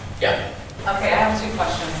 yeah. Okay, I have 2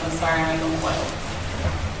 questions. I'm sorry, I'm going to look.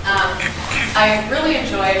 I really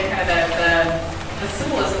enjoyed kind of the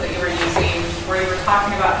symbolism that you were using, where you were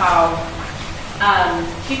talking about how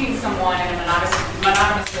keeping someone in a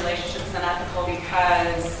monogamous relationship is unethical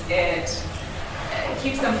because it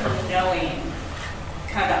keeps them from knowing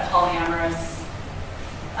kind of that polyamorous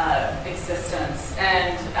existence.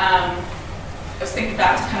 And I was thinking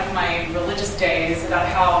back to kind of my religious days about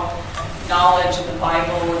how knowledge in the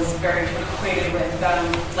Bible was very equated with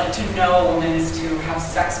like to know a woman is to have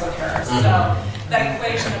sex with her. So that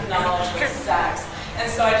equation of knowledge with sex. And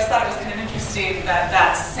so I just thought it was kind of interesting that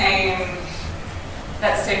that same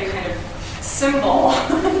kind of symbol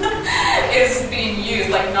is being used,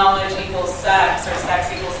 like knowledge equals sex or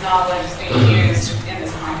sex equals knowledge is being used in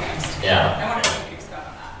this context. Yeah. I wonder if you could expand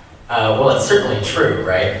on that. Well, it's certainly true,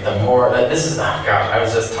 right? The more that this is, oh gosh, I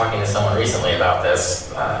was just talking to someone recently about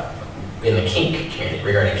this in the kink community,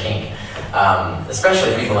 regarding kink.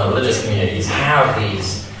 Especially people in religious communities have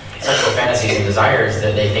these sexual fantasies and desires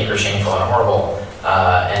that they think are shameful and horrible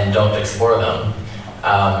and don't explore them.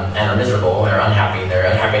 And are miserable, they're unhappy in their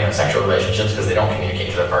sexual relationships because they don't communicate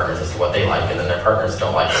to their partners as to what they like, and then their partners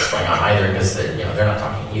don't like what's going on either because they're not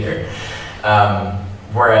talking either.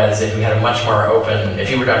 Whereas if we had a much more open, if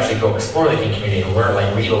you were to actually go explore the kink community and learn,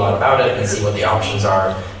 like read a lot about it and see what the options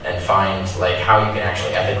are and find like how you can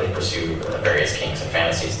actually ethically pursue various kinks and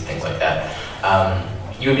fantasies and things like that,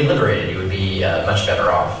 you would be liberated, you would be much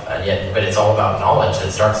better off. And but it's all about knowledge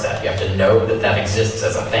that starts that. You have to know that that exists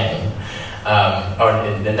as a thing.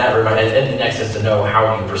 And the next is to know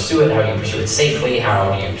how do you pursue it, how do you pursue it safely,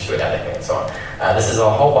 how do you pursue it ethically, and so on. This is a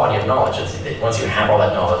whole body of knowledge. Once you have all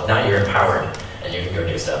that knowledge, now you're empowered and you can go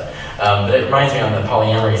do stuff. But it reminds me on the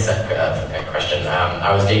polyamory question.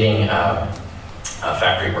 I was dating a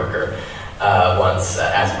factory worker once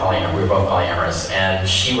as polyamorous. We were both polyamorous, and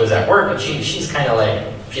she was at work, and she's kind of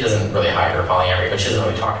like, she doesn't really hide her polyamory, but she doesn't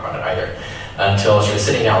really talk about it either. until she was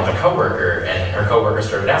sitting down with a coworker, and her coworker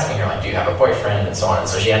started asking her, like, do you have a boyfriend, and so on. And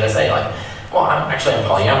so she had to say, like, well, I'm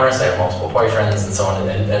polyamorous, I have multiple boyfriends, and so on.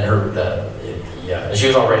 And she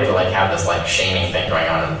was all ready to like have this like shaming thing going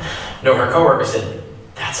on. And no, her coworker said,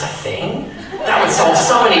 that's a thing? That would solve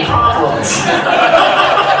so many problems.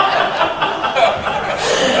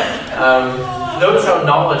 Notice how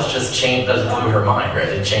knowledge just blew her mind, right?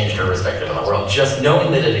 It changed her perspective on the world. Just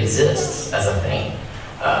knowing that it exists as a thing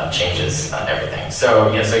changes everything.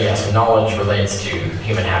 So knowledge relates to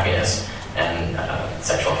human happiness and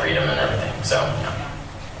sexual freedom and everything. So, yeah.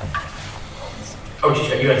 Oh,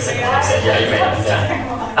 you had a second one you said. Yeah, you made it. Yeah.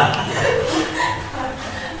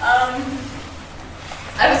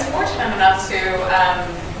 I was fortunate enough to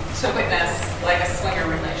witness like a swinger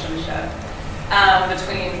relationship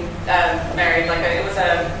between married, it was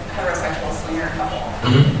a heterosexual swinger couple.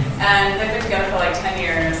 And they've been together for like 10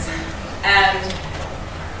 years. And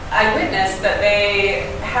I witnessed that they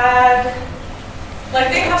have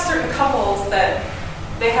certain couples that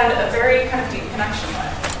they had a very kind of deep connection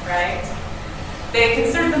with, right? They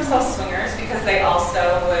considered themselves swingers because they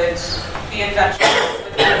also would be adventurous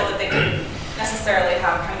with people that they didn't necessarily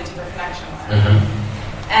have kind of a deeper connection with.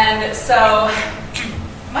 And so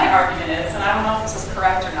my argument is, and I don't know if this is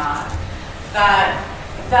correct or not,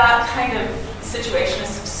 that kind of situation is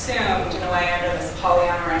subsumed in a way under this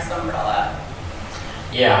polyamorous umbrella.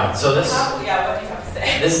 Yeah, so this... what do you have to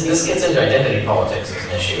say? This gets into identity politics as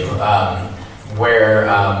an issue, where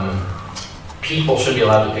people should be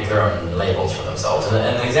allowed to pick their own labels for themselves. And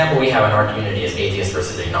an example we have in our community is atheist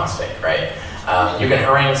versus agnostic, right? You can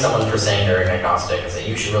harangue someone for saying they're an agnostic and say,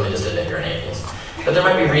 you should really just admit you're an atheist. But there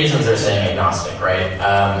might be reasons they're saying agnostic, right?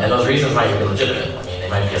 And those reasons might be legitimate. I mean, they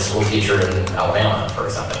might be a school teacher in Alabama for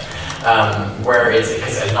something. Where it's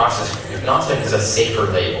because agnostic is a safer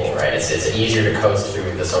label, right? It's easier to coast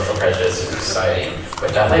through the social prejudices of society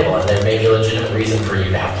with that label, and there may be a legitimate reason for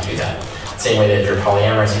you to have to do that. Same way that if you're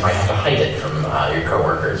polyamorous, you might have to hide it from your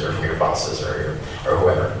coworkers or from your bosses or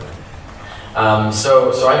whoever.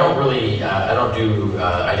 So I don't really I don't do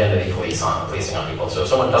identity policing on people. So if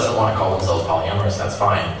someone doesn't want to call themselves polyamorous, that's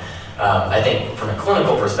fine. I think from a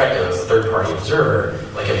clinical perspective, as a third-party observer,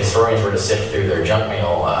 like if historians were to sift through their junk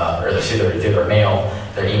mail or through their mail,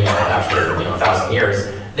 their email after 1,000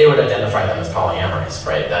 years, they would identify them as polyamorous,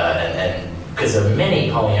 right? And because there are many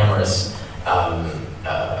polyamorous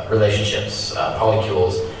relationships,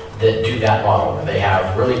 polycules, that do that model, where they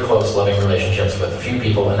have really close, loving relationships with a few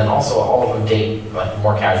people, and then also all of them date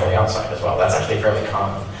more casually outside as well. That's actually fairly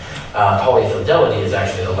common. Polyfidelity is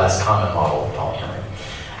actually the less common model of polyamory.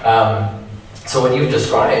 So what you've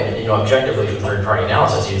described, objectively from third-party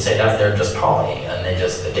analysis, you'd say that they're just poly, and they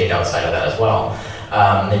just date outside of that as well.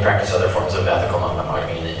 They practice other forms of ethical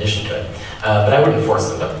non-monogamy in addition to it. But I wouldn't force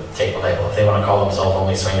them to take the label. If they want to call themselves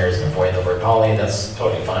only swingers and avoid the word poly, that's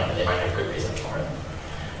totally fine, and they might have good reasons for it.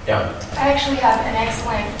 Yeah. I actually have an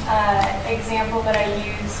excellent example that I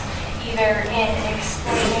use either in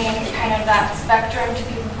explaining kind of that spectrum to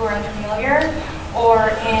people who are unfamiliar, or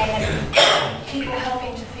in people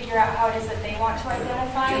helping to figure out how it is that they want to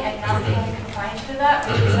identify and not being confined to that,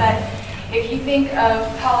 which is that if you think of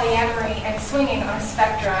polyamory and swinging on a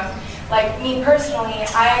spectrum, like me personally,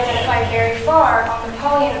 I identify very far on the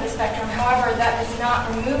poly end of the spectrum. However, that does not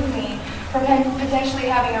remove me from potentially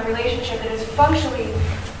having a relationship that is functionally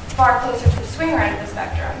far closer to the swinger end of the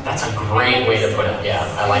spectrum. That's a great way to put it. Yeah,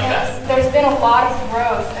 I like that. There's been a lot of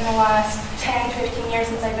growth in the last 10, 15 years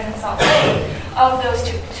since I've been in Salt Lake of those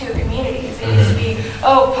two communities. It used to be,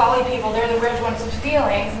 poly people, they're the rich ones with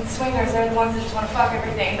feelings, and swingers, they're the ones that just want to fuck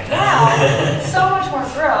everything. But now, so much more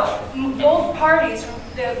growth. Both parties from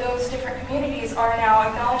those different communities are now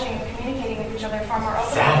acknowledging and communicating with each other far more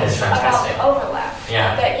openly that is fantastic. about overlap.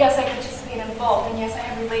 Yeah. That yes, I participate in both, and yes, I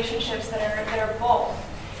have relationships that are both.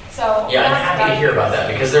 So yeah, I'm happy to hear about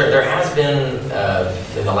that, because there has been,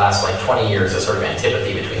 in the last 20 years, a sort of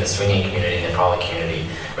antipathy between the swinging community and the poly community,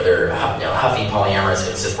 where they're huffy polyamorous.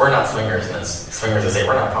 It's just, we're not swingers, and then swingers that say,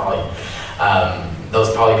 we're not poly.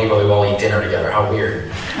 Those poly people who all eat dinner together, how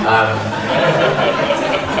weird.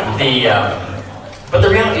 But the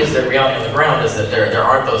reality is that reality on the ground is that there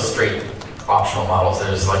aren't those straight optional models.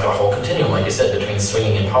 There's a whole continuum, like you said, between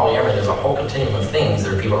swinging and polyamory. There's a whole continuum of things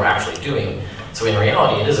that people are actually doing. So in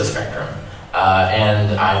reality, it is a spectrum,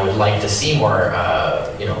 and I would like to see more,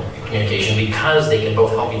 communication, because they can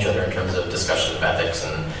both help each other in terms of discussion of ethics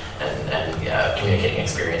and communicating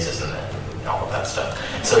experiences and all of that stuff.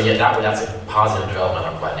 So yeah, that's a positive development.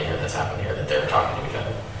 I'm glad to hear that's happened here, that they're talking to each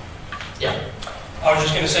other. Yeah. I was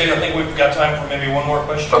just going to say, I think we've got time for maybe one more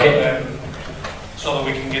question. Okay. So that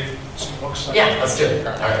we can get some books. Yeah, let's do it.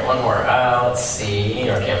 All right, one more. Let's see.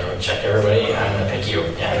 Okay, I'm going to check everybody. I'm going to pick you.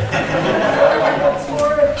 Yeah. It's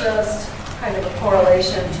more of just kind of a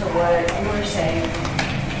correlation to what you were saying,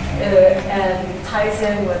 and ties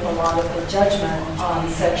in with a lot of the judgment on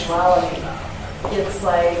sexuality. It's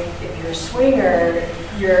like if you're a swinger,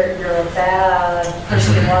 you're a bad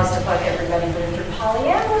person who wants to fuck everybody, but if you're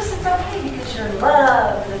polyamorous, it's okay because you're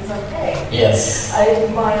loved. It's okay. Yes.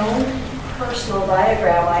 My own personal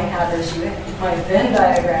diagram I have is my Venn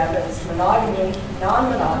diagram. It's monogamy,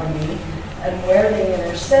 non-monogamy, and where they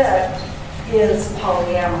intersect is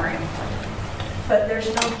polyamory. But there's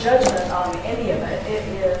no judgment on any of it. It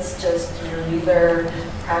is just you're either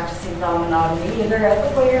practicing non-monogamy, either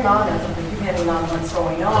ethically or non-ethically, depending on what's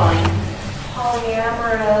going on.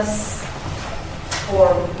 Polyamorous,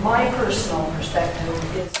 for my personal perspective,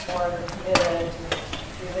 is more of a committed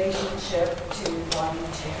relationship to 1, 2,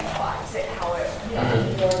 5. Say how it,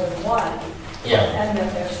 more than one. Yeah. And then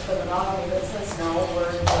there's the monogamy that says no,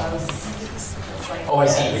 we're just. Oh, I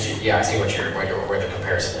see what you. Yeah, I see where the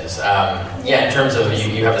comparison is. Yeah, in terms of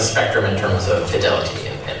you have a spectrum in terms of fidelity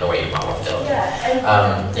and the way you model fidelity.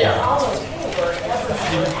 Yeah, all okay wherever.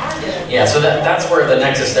 Yeah, so that's where the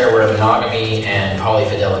nexus there, where monogamy and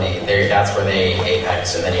polyfidelity, that's where they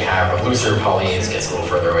apex, and then you have looser polys gets a little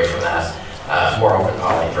further away from that. More open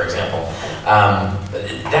poly, for example.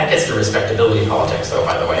 That gets to respectability politics, though,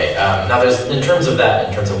 by the way. Now, there's in terms of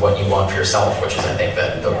what you want for yourself, which is, I think,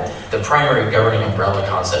 that the primary governing umbrella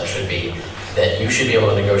concept should be that you should be able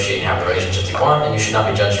to negotiate and have the relationships you want, and you should not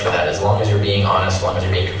be judged for that, as long as you're being honest, as long as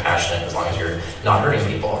you're being compassionate, as long as you're not hurting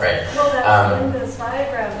people, right? Well, that's in this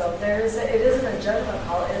diagram, though. It isn't a judgment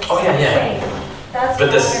call. It's saying that's wrong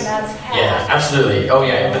and that's bad. Yeah, absolutely. Oh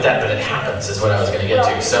yeah, but it happens is what I was going to get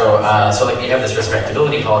to. So like you have this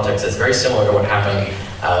respectability politics that's very similar to what happened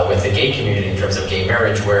with the gay community in terms of gay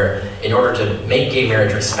marriage, where in order to make gay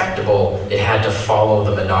marriage respectable, it had to follow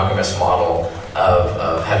the monogamous model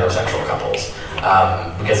of heterosexual couples.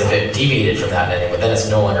 Because if it deviated from that in any way, then it's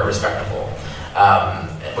no longer respectable.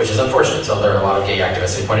 Which is unfortunate. So there are a lot of gay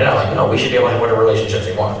activists who pointed out, like, no, we should be able to have whatever relationships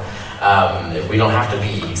we want. We don't have to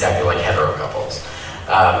be exactly like hetero couples.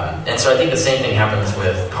 And so I think the same thing happens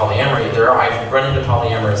with polyamory. I've run into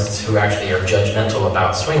polyamorists who actually are judgmental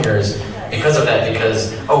about swingers because of that,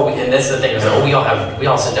 because, and that's the thing, is that, we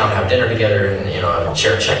all sit down and have dinner together and,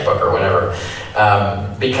 share a checkbook or whatever,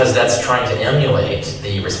 because that's trying to emulate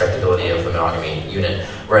the respectability of the monogamy unit,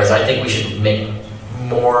 whereas I think we should make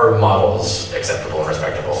more models acceptable and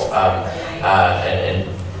respectable,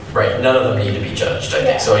 right, none of them need to be judged, I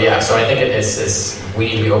think. So I think we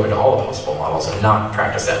need to be open to all the possible models and not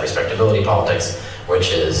practice that respectability politics,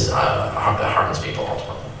 which is that harms people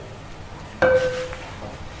ultimately.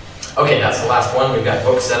 Okay, that's the last one. We've got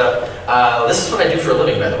books set up. This is what I do for a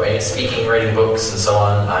living, by the way, speaking, writing books, and so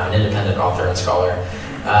on. I'm an independent author and scholar,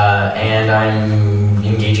 and I'm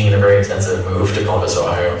engaging in a very extensive move to Columbus,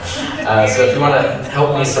 Ohio. So if you want to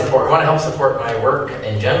help support my work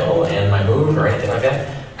in general and my move or anything like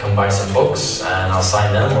that, come buy some books and I'll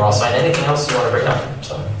sign them, or I'll sign anything else you want to bring up.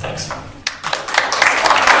 So, thanks.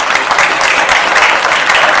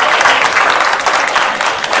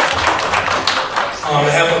 On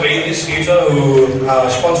behalf of Atheist Utah, who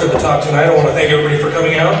sponsored the talk tonight, I want to thank everybody for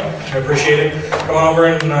coming out. I appreciate it. Come on over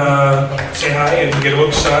and say hi and get a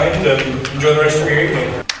book signed and enjoy the rest of your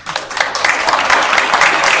evening.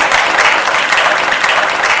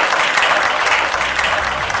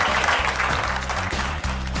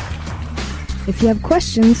 If you have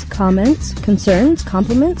questions, comments, concerns,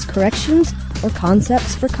 compliments, corrections, or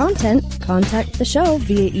concepts for content, contact the show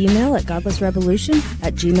via email at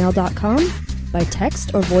godlessrevolution@gmail.com, by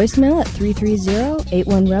text or voicemail at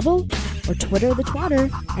 330-81-REBEL, or Twitter the twatter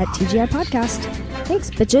at TGI Podcast. Thanks,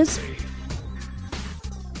 bitches.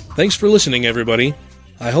 Thanks for listening, everybody.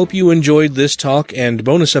 I hope you enjoyed this talk and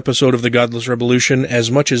bonus episode of the Godless Revolution as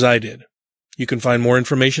much as I did. You can find more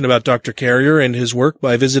information about Dr. Carrier and his work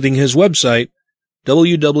by visiting his website,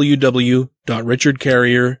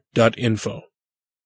 www.richardcarrier.info.